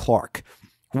General Clark.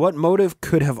 What motive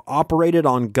could have operated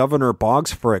on Governor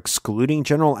Boggs for excluding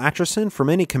General Atchison from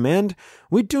any command,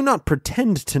 we do not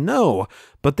pretend to know,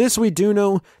 but this we do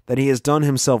know, that he has done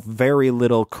himself very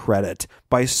little credit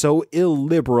by so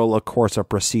illiberal a course of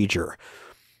procedure.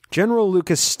 General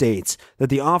Lucas states that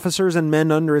the officers and men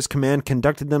under his command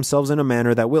conducted themselves in a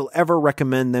manner that will ever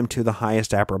recommend them to the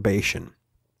highest approbation."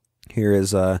 Here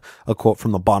is a quote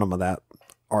from the bottom of that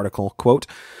article. Quote,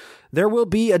 "There will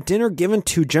be a dinner given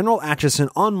to General Atchison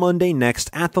on Monday next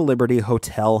at the Liberty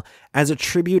Hotel as a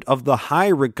tribute of the high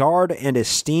regard and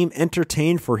esteem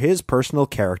entertained for his personal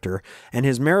character and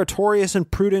his meritorious and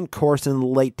prudent course in the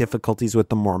late difficulties with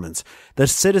the Mormons. The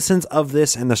citizens of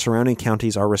this and the surrounding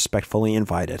counties are respectfully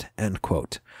invited." End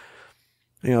quote.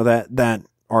 You know, that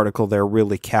article there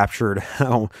really captured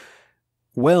how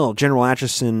well General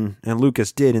Atchison and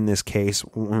Lucas did in this case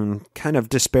when kind of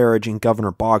disparaging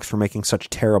Governor Boggs for making such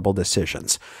terrible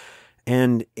decisions.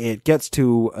 And it gets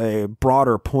to a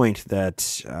broader point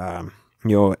that,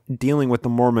 dealing with the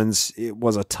Mormons, it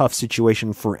was a tough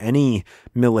situation for any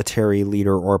military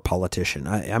leader or politician.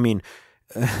 I mean,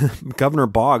 Governor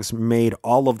Boggs made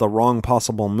all of the wrong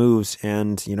possible moves,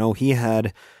 and,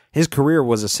 his career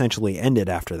was essentially ended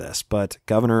after this. But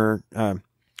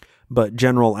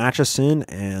General Atchison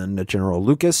and General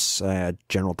Lucas,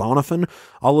 General Donovan,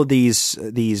 all of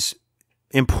these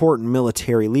important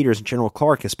military leaders, General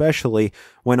Clark especially,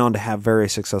 went on to have very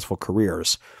successful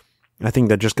careers. I think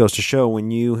that just goes to show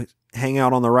when you hang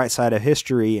out on the right side of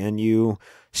history and you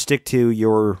stick to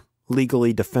your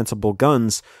legally defensible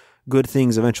guns, good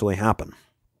things eventually happen.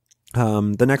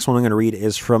 The next one I'm going to read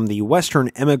is from the Western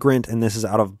Emigrant, and this is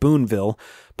out of Boonville,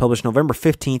 published November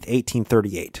 15th,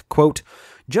 1838. Quote,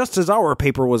 "Just as our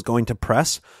paper was going to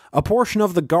press, a portion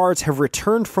of the guards have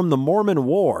returned from the Mormon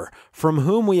War, from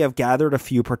whom we have gathered a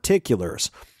few particulars.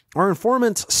 Our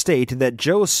informants state that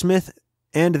Joe Smith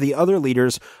and the other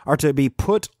leaders are to be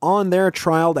put on their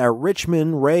trial at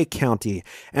Richmond, Ray County,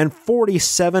 and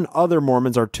 47 other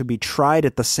Mormons are to be tried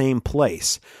at the same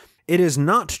place. It is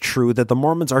not true that the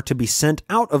Mormons are to be sent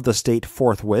out of the state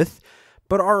forthwith,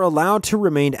 but are allowed to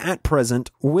remain at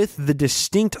present with the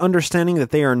distinct understanding that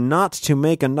they are not to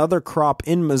make another crop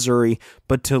in Missouri,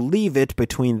 but to leave it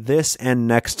between this and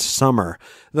next summer.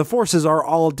 The forces are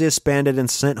all disbanded and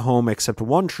sent home except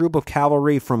one troop of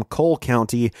cavalry from Cole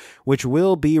County, which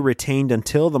will be retained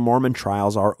until the Mormon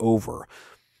trials are over.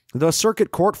 The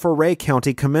Circuit Court for Ray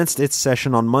County commenced its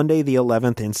session on Monday the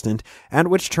 11th instant, at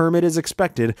which term it is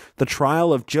expected the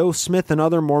trial of Joe Smith and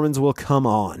other Mormons will come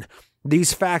on.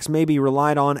 These facts may be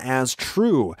relied on as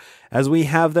true, as we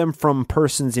have them from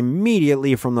persons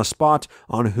immediately from the spot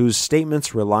on whose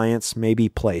statements reliance may be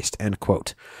placed." End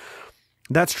quote.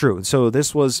 That's true. So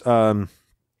this was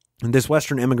this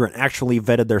Western Immigrant actually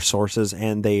vetted their sources,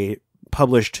 and they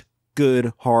published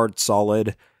good, hard,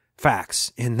 solid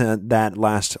facts in that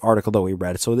last article that we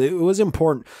read. So it was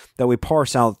important that we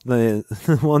parse out the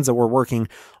ones that were working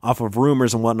off of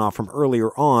rumors and whatnot from earlier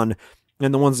on,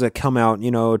 and the ones that come out,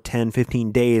 10,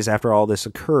 15 days after all this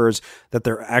occurs, that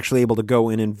they're actually able to go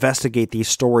and investigate these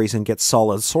stories and get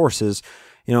solid sources.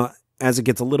 As it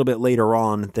gets a little bit later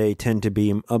on, they tend to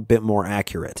be a bit more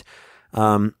accurate.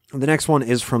 The next one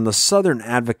is from the Southern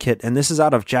Advocate, and this is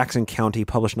out of Jackson County,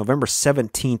 published November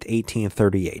 17th,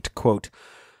 1838. Quote,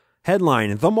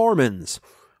 headline, "The Mormons.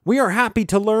 We are happy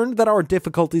to learn that our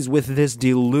difficulties with this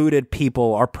deluded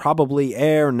people are probably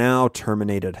ere now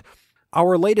terminated.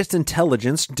 Our latest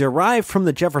intelligence, derived from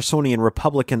the Jeffersonian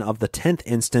Republican of the 10th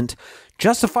instant,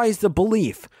 justifies the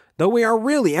belief though we are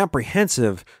really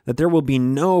apprehensive that there will be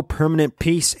no permanent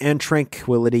peace and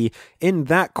tranquility in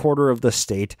that quarter of the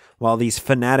state while these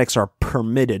fanatics are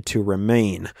permitted to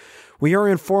remain. We are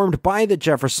informed by the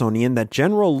Jeffersonian that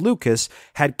General Lucas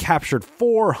had captured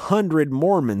 400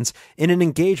 Mormons in an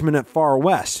engagement at Far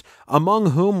West,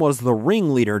 among whom was the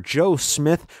ringleader Joe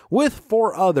Smith with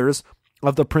 4 others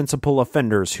of the principal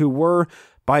offenders, who were,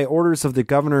 by orders of the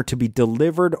governor, to be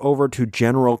delivered over to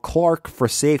General Clark for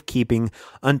safekeeping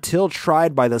until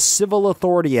tried by the civil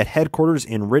authority at headquarters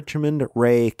in Richmond,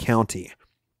 Ray County.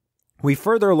 We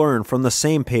further learn from the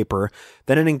same paper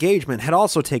that an engagement had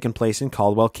also taken place in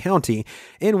Caldwell County,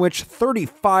 in which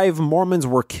 35 Mormons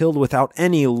were killed without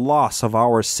any loss of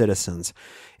our citizens.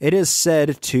 It is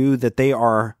said, too, that they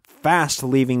are fast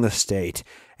leaving the state,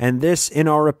 and this, in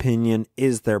our opinion,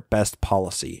 is their best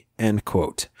policy." End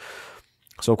quote.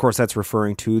 So, of course, that's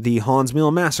referring to the Haun's Mill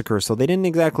massacre, so they didn't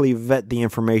exactly vet the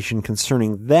information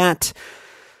concerning that.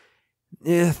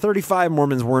 35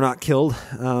 Mormons were not killed.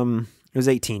 It was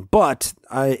 18, but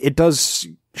it does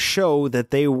show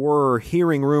that they were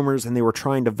hearing rumors and they were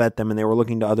trying to vet them, and they were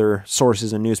looking to other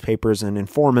sources and newspapers and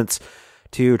informants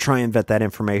to try and vet that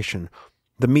information.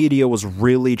 The media was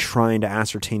really trying to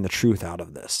ascertain the truth out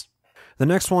of this. The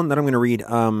next one that I'm going to read,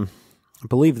 I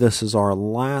believe this is our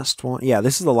last one. Yeah,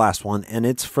 this is the last one, and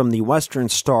it's from the Western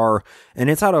Star, and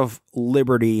it's out of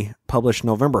Liberty, published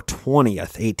November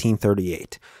 20th,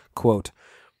 1838. Quote,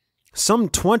 "Some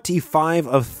 25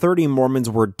 of 30 Mormons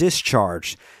were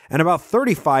discharged, and about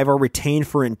 35 are retained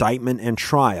for indictment and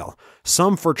trial,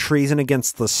 some for treason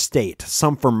against the state,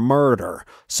 some for murder,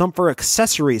 some for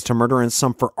accessories to murder, and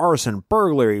some for arson,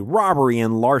 burglary, robbery,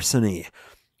 and larceny.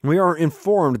 We are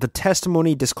informed the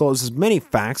testimony discloses many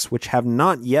facts which have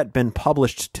not yet been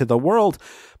published to the world,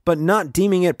 but not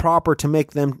deeming it proper to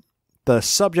make them the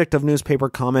subject of newspaper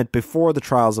comment before the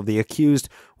trials of the accused,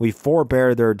 we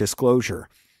forbear their disclosure.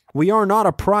 We are not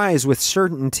apprised with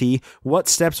certainty what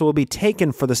steps will be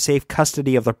taken for the safe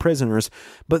custody of the prisoners,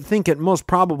 but think it most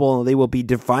probable they will be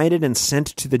divided and sent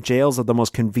to the jails of the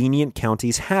most convenient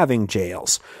counties having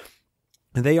jails.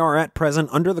 They are at present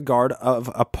under the guard of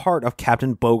a part of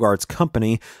Captain Bogart's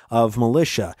company of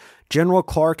militia, General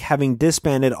Clark having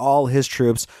disbanded all his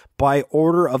troops by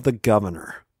order of the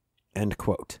governor." End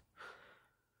quote.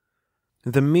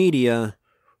 The media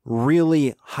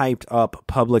really hyped up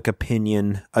public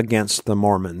opinion against the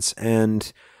Mormons,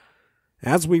 and,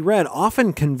 as we read,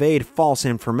 often conveyed false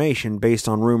information based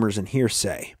on rumors and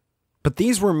hearsay. But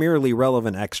these were merely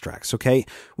relevant extracts, okay?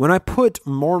 When I put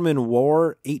Mormon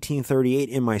War 1838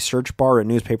 in my search bar at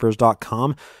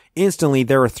newspapers.com, instantly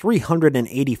there are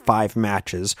 385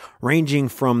 matches, ranging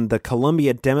from the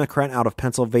Columbia Democrat out of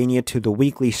Pennsylvania to the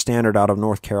Weekly Standard out of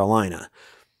North Carolina.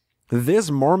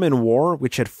 This Mormon War,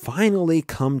 which had finally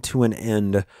come to an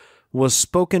end, was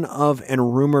spoken of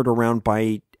and rumored around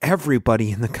by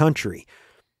everybody in the country.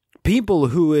 People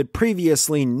who had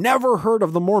previously never heard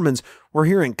of the Mormons were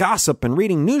hearing gossip and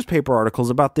reading newspaper articles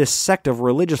about this sect of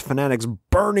religious fanatics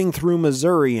burning through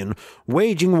Missouri and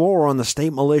waging war on the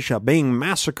state militia, being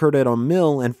massacred at a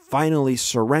mill, and finally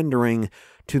surrendering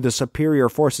to the superior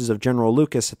forces of General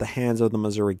Lucas at the hands of the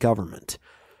Missouri government.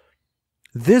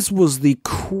 This was the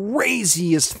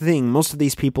craziest thing most of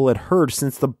these people had heard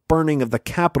since the burning of the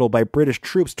Capitol by British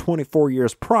troops 24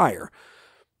 years prior.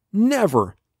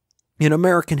 Never in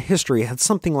American history had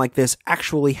something like this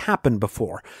actually happened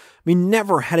before. I mean,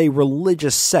 never had a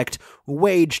religious sect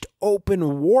waged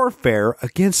open warfare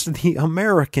against the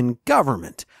American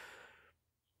government.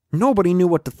 Nobody knew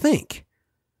what to think.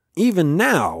 Even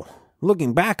now,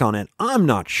 looking back on it, I'm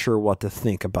not sure what to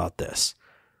think about this.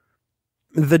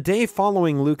 The day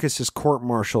following Lucas's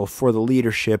court-martial for the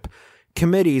leadership,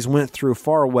 committees went through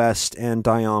Far West and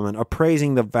Ahman,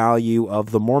 appraising the value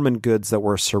of the Mormon goods that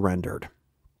were surrendered.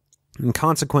 And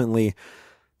consequently,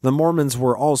 the Mormons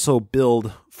were also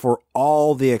billed for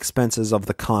all the expenses of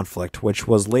the conflict, which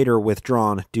was later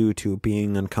withdrawn due to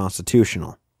being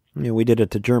unconstitutional. We did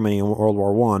it to Germany in World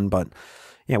War I, but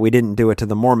we didn't do it to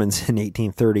the Mormons in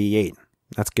 1838.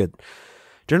 That's good.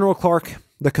 General Clark,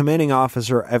 the commanding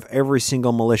officer of every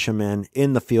single militiaman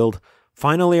in the field,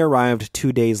 finally arrived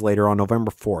 2 days later on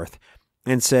November 4th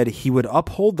and said he would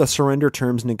uphold the surrender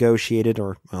terms negotiated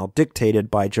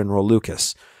dictated by General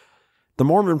Lucas. The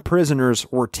Mormon prisoners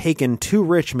were taken to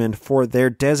Richmond for their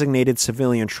designated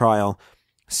civilian trial,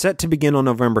 set to begin on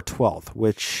November 12th,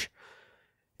 which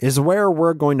is where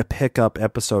we're going to pick up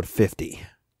episode 50.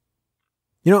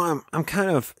 I'm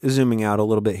kind of zooming out a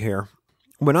little bit here.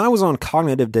 When I was on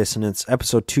Cognitive Dissonance,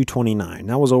 episode 229,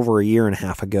 that was over a year and a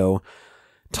half ago,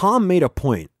 Tom made a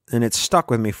point, and it stuck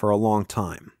with me for a long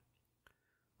time.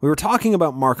 We were talking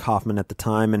about Mark Hoffman at the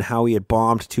time and how he had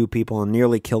bombed 2 people and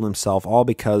nearly killed himself, all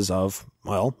because of,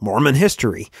 well, Mormon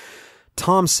history.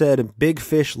 Tom said, "Big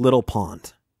fish, little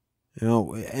pond."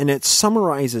 And it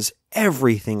summarizes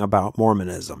everything about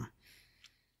Mormonism.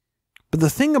 But the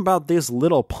thing about this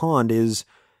little pond is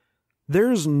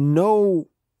there's no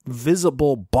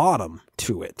visible bottom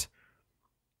to it.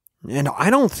 And I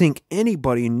don't think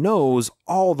anybody knows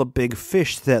all the big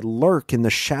fish that lurk in the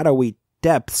shadowy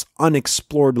depths,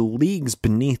 unexplored leagues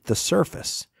beneath the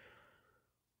surface.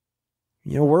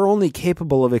 We're only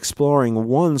capable of exploring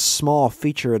one small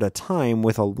feature at a time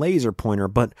with a laser pointer,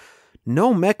 but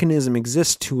no mechanism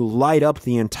exists to light up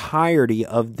the entirety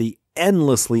of the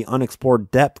endlessly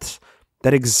unexplored depths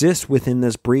that exist within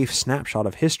this brief snapshot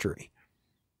of history.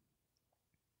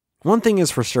 One thing is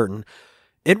for certain,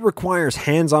 it requires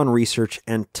hands-on research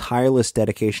and tireless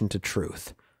dedication to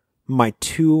truth. My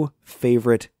 2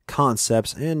 favorite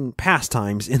concepts and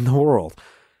pastimes in the world.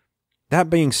 That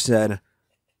being said,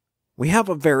 we have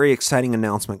a very exciting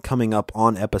announcement coming up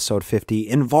on episode 50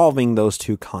 involving those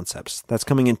 2 concepts. That's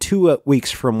coming in 2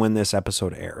 weeks from when this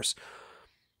episode airs.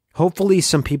 Hopefully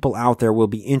some people out there will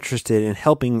be interested in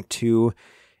helping to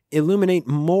illuminate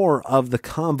more of the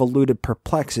convoluted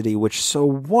perplexity which so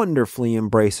wonderfully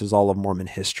embraces all of Mormon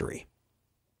history.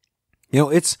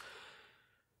 It's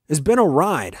been a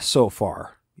ride so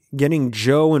far, getting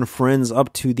Joe and friends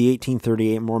up to the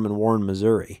 1838 Mormon War in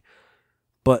Missouri.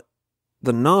 But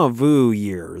the Nauvoo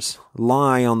years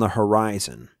lie on the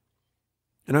horizon.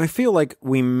 And I feel like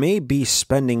we may be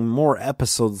spending more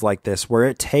episodes like this where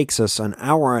it takes us an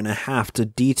hour and a half to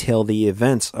detail the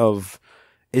events of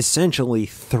essentially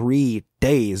 3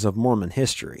 days of Mormon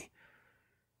history.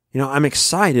 I'm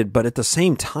excited, but at the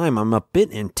same time, I'm a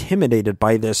bit intimidated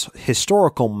by this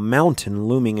historical mountain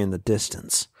looming in the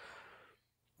distance.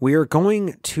 We are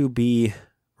going to be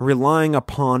relying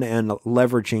upon and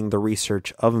leveraging the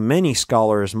research of many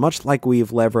scholars, much like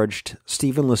we've leveraged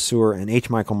Stephen LeSueur and H.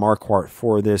 Michael Marquardt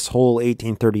for this whole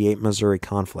 1838 Missouri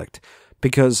conflict,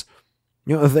 because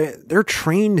they're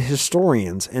trained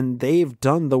historians and they've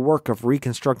done the work of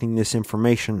reconstructing this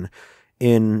information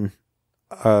in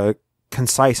a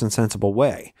concise and sensible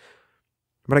way.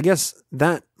 But I guess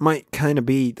that might kind of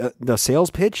be the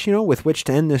sales pitch, with which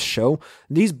to end this show.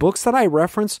 These books that I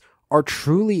reference are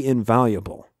truly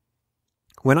invaluable.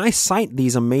 When I cite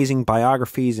these amazing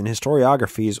biographies and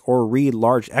historiographies or read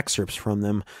large excerpts from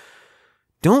them,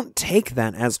 don't take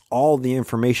that as all the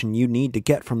information you need to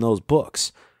get from those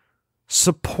books.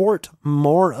 Support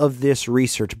more of this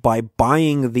research by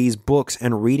buying these books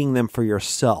and reading them for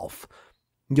yourself.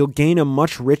 You'll gain a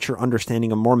much richer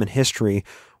understanding of Mormon history,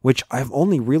 which I've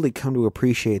only really come to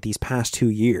appreciate these past 2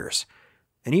 years.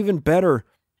 And even better,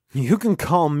 you can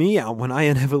call me out when I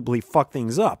inevitably fuck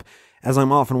things up, as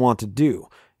I'm often wont to do.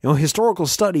 Historical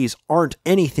studies aren't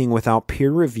anything without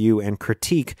peer review and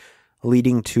critique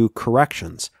leading to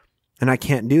corrections. And I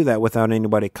can't do that without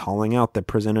anybody calling out the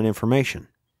presented information.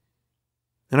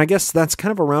 And I guess that's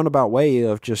kind of a roundabout way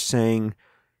of just saying,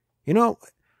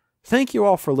 thank you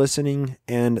all for listening,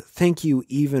 and thank you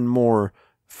even more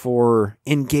for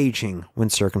engaging when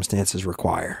circumstances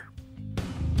require.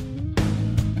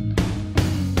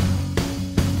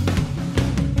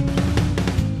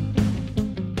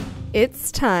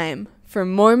 It's time for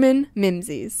Mormon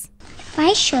Mimsies. If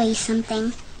I show you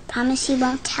something, promise you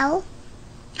won't tell?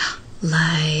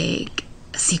 Like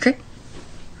a secret?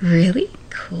 Really?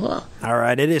 Cool. All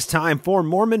right, it is time for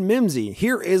Mormon Mimsy.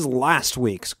 Here is last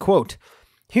week's quote.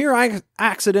 Here I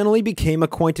accidentally became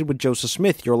acquainted with Joseph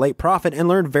Smith, your late prophet, and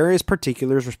learned various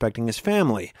particulars respecting his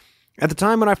family. At the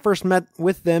time when I first met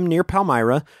with them near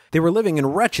Palmyra, they were living in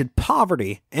wretched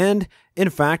poverty, and, in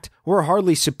fact, were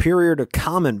hardly superior to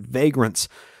common vagrants.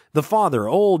 The father,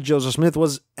 old Joseph Smith,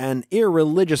 was an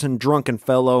irreligious and drunken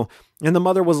fellow, and the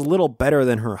mother was little better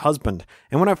than her husband.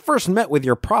 And when I first met with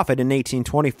your prophet in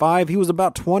 1825, he was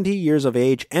about 20 years of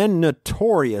age and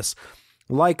notorious,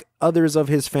 like others of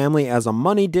his family, as a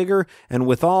money digger, and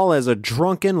withal as a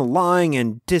drunken, lying,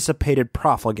 and dissipated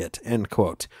profligate. End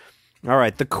quote. All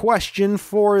right, the question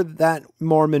for that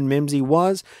Mormon Mimsy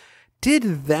was,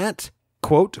 did that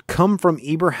quote come from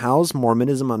Eber Howe's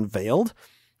Mormonism Unveiled,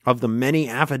 of the many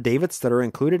affidavits that are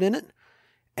included in it?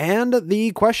 And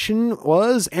the question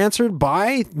was answered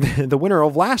by the winner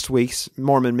of last week's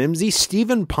Mormon Mimsy,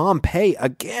 Stephen Pompey,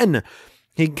 again.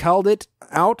 He called it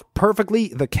out perfectly,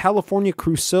 the California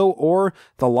Crusoe, or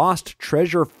the Lost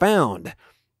Treasure Found.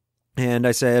 And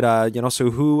I said,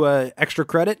 so who, extra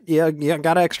credit? Yeah,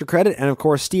 got extra credit. And of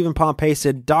course, Stephen Pompey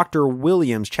said Dr.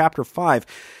 Williams, chapter 5.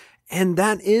 And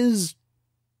that is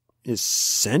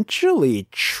essentially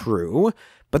true,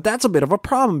 But that's a bit of a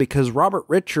problem because Robert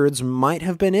Richards might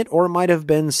have been it, or it might have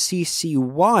been C.C.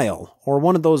 Weil, or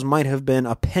one of those might have been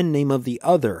a pen name of the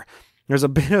other. There's a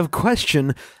bit of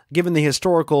question, given the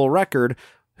historical record,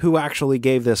 who actually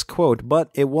gave this quote, but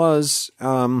it was,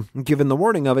 given the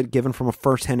wording of it, given from a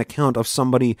first-hand account of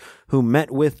somebody who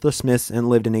met with the Smiths and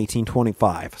lived in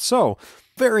 1825. So,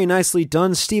 very nicely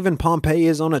done. Stephen Pompey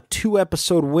is on a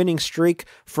 2-episode winning streak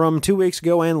from 2 weeks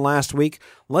ago and last week.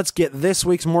 Let's get this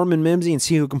week's Mormon Mimsy and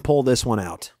see who can pull this one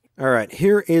out. All right,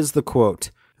 here is the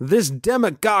quote. This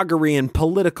demagoguery and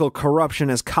political corruption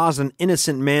has caused an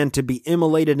innocent man to be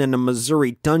immolated in a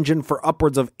Missouri dungeon for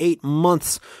upwards of 8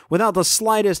 months without the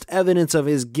slightest evidence of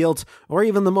his guilt or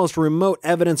even the most remote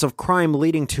evidence of crime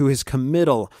leading to his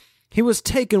committal. He was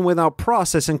taken without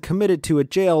process and committed to a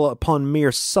jail upon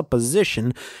mere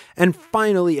supposition, and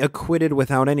finally acquitted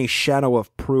without any shadow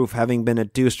of proof having been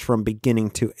adduced from beginning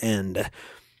to end.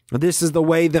 This is the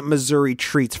way that Missouri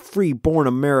treats free-born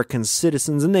American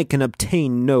citizens, and they can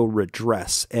obtain no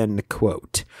redress." End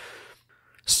quote.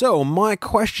 So, my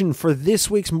question for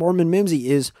this week's Mormon Mimsy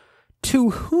is, to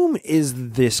whom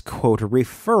is this quote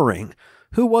referring?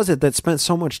 Who was it that spent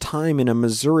so much time in a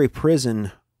Missouri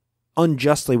prison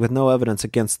unjustly with no evidence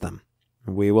against them?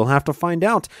 We will have to find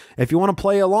out. If you want to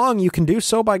play along, you can do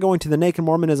so by going to the Naked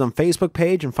Mormonism Facebook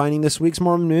page and finding this week's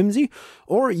Mormon Mimsy,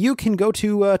 or you can go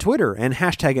to Twitter and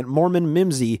hashtag it Mormon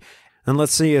Mimsy, and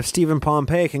let's see if Stephen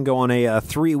Pompey can go on a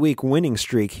 3-week winning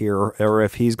streak here, or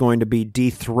if he's going to be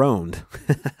dethroned.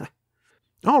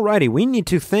 Alrighty, we need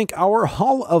to thank our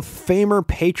Hall of Famer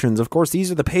patrons. Of course,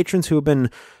 these are the patrons who have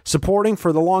been supporting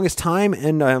for the longest time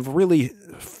and have really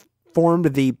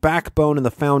formed the backbone and the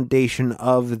foundation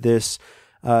of this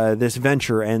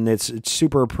venture, and it's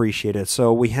super appreciated.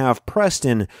 So we have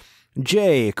Preston,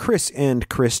 Jay, Chris and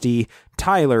Christy,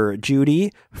 Tyler,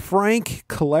 Judy, Frank,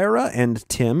 Clara and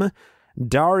Tim,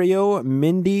 Dario,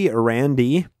 Mindy,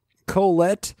 Randy,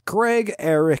 Colette, Greg,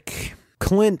 Eric,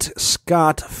 Clint,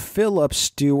 Scott, Philip,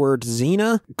 Stewart,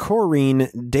 Zena,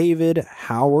 Corrine, David,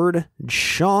 Howard,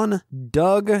 Sean,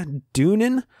 Doug,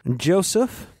 Doonan,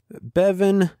 Joseph,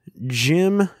 Bevan,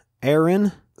 Jim,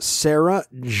 Aaron, Sarah,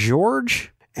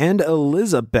 George, and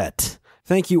Elizabeth.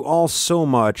 Thank you all so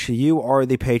much. You are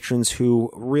the patrons who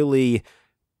really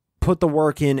put the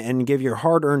work in and give your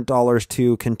hard-earned dollars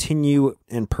to continue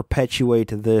and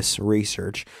perpetuate this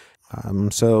research.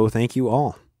 So thank you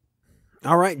all.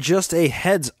 All right, just a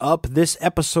heads up. This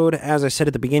episode, as I said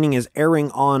at the beginning, is airing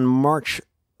on March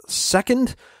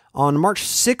 2nd. On March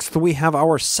 6th, we have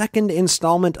our second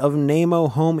installment of Nemo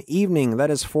Home Evening. That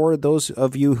is for those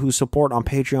of you who support on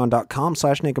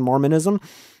patreon.com/nakedmormonism.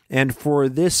 And for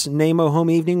this Nemo Home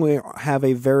Evening, we have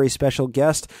a very special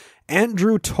guest,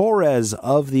 Andrew Torres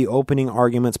of the Opening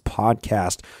Arguments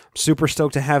podcast. Super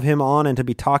stoked to have him on and to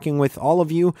be talking with all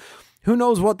of you. Who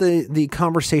knows what the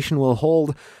conversation will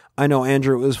hold. I know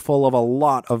Andrew is full of a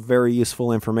lot of very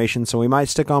useful information, so we might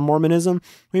stick on Mormonism.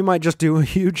 We might just do a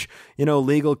huge,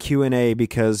 legal Q&A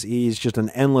because he's just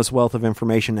an endless wealth of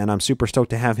information, and I'm super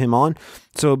stoked to have him on.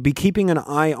 So be keeping an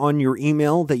eye on your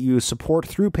email that you support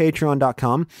through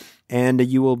patreon.com, and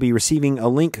you will be receiving a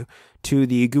link to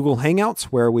the Google Hangouts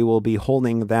where we will be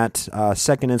holding that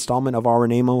second installment of our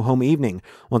Nemo Home Evening.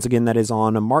 Once again, that is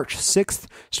on March 6th,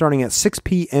 starting at 6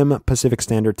 p.m. Pacific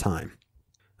Standard Time.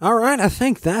 All right, I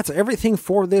think that's everything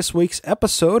for this week's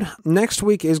episode. Next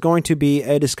week is going to be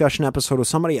a discussion episode with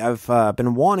somebody I've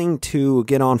been wanting to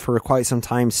get on for quite some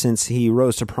time since he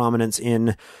rose to prominence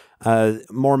in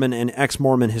Mormon and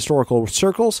ex-Mormon historical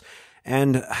circles.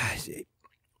 And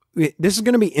this is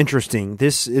going to be interesting.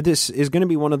 This is going to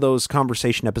be one of those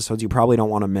conversation episodes you probably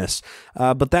don't want to miss.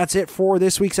 But that's it for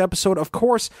this week's episode. Of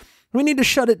course, we need to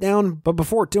shut it down, but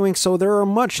before doing so, there are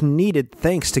much needed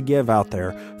thanks to give out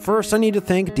there. First, I need to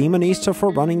thank Demonista for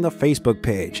running the Facebook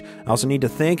page. I also need to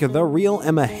thank The Real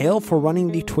Emma Hale for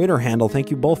running the Twitter handle. Thank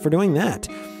you both for doing that.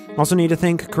 Also need to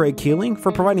thank Craig Keeling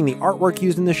for providing the artwork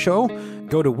used in this show.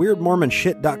 Go to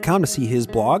weirdmormonshit.com to see his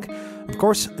blog. Of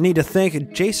course, I need to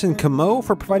thank Jason Camo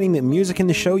for providing the music in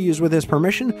the show used with his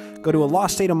permission. Go to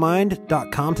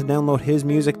aloststateofmind.com to download his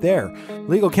music there.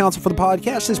 Legal counsel for the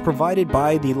podcast is provided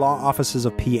by the law offices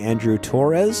of P. Andrew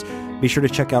Torres. Be sure to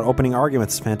check out Opening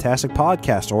Arguments, fantastic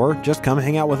podcast, or just come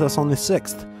hang out with us on the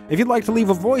 6th. If you'd like to leave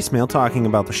a voicemail talking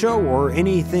about the show or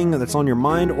anything that's on your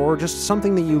mind or just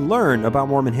something that you learned about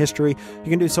Mormon history, you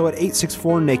can do so at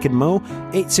 864-NAKED-MO,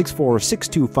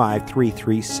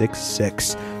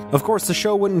 864-625-3366. Of course, the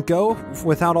show wouldn't go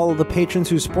without all of the patrons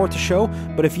who support the show,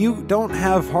 but if you don't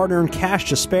have hard-earned cash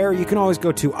to spare, you can always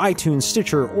go to iTunes,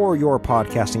 Stitcher, or your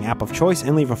podcasting app of choice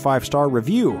and leave a 5-star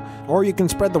review. Or you can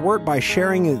spread the word by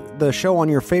sharing the show on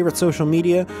your favorite social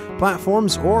media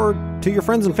platforms or to your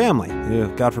friends and family.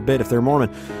 God forbid if they're Mormon.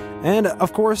 And,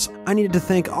 of course, I needed to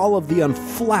thank all of the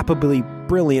unflappably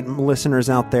brilliant listeners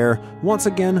out there once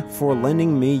again for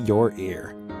lending me your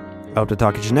ear. I hope to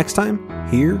talk to you next time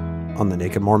here on the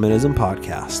Naked Mormonism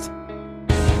Podcast.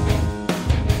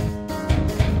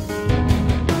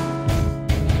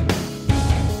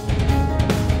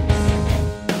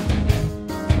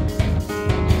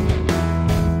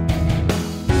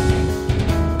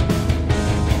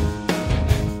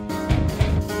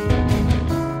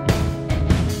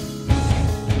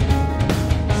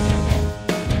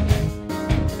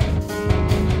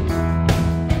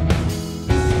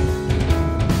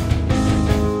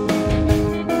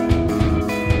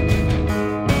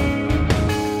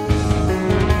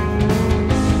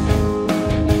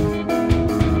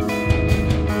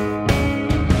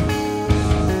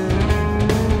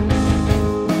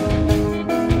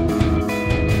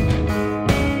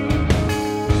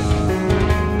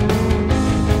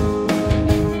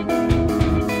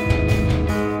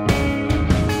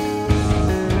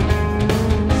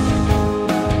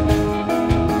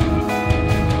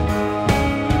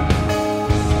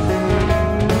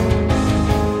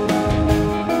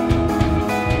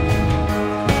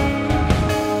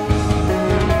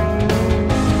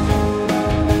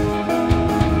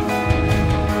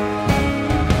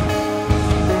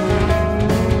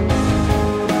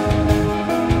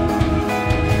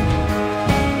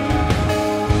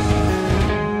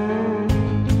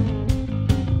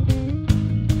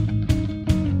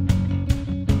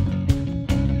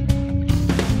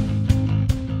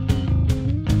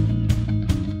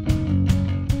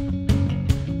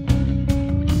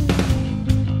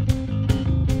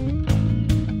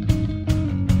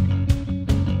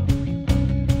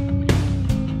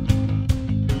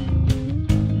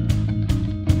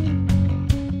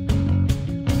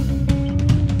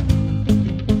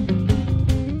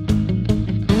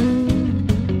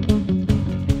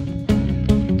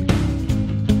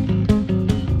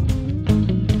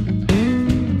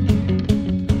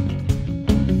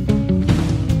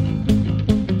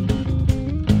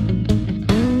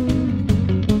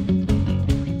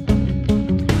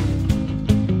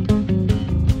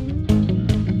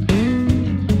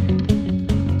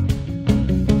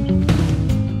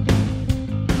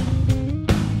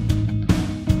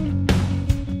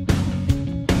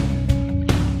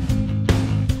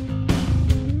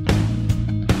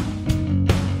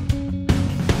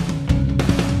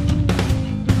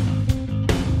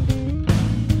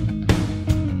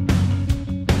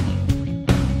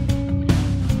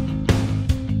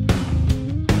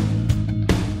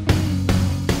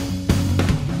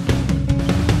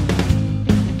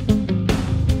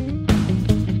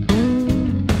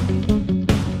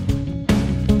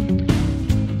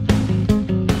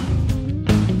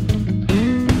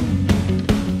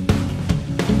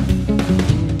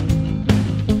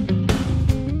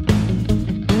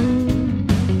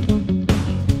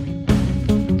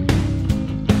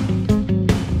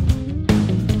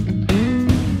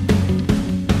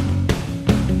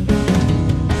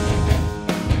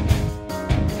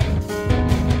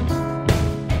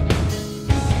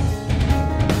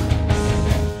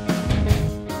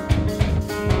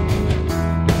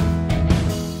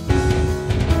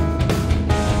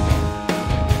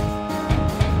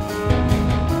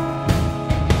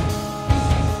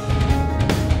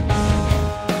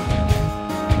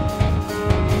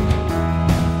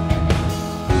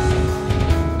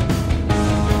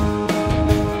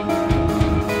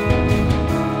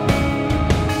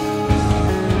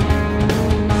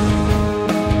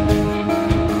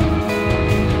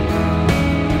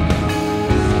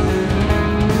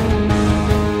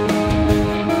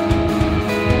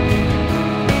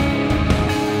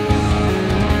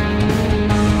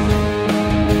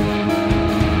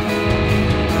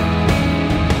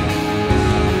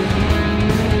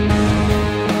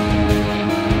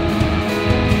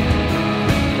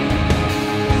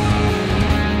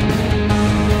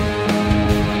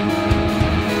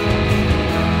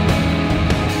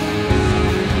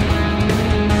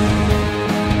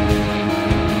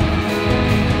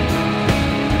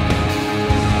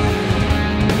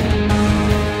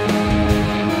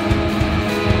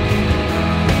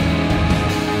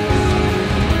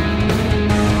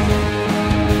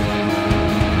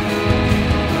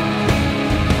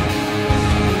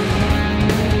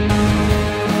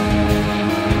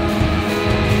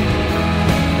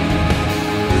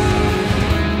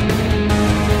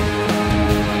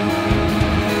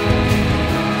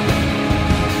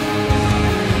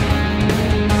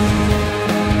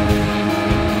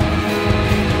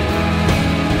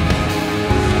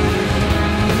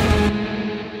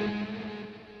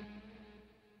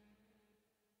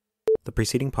 The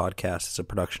preceding podcast is a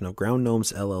production of Ground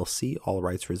Gnomes LLC, all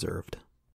rights reserved.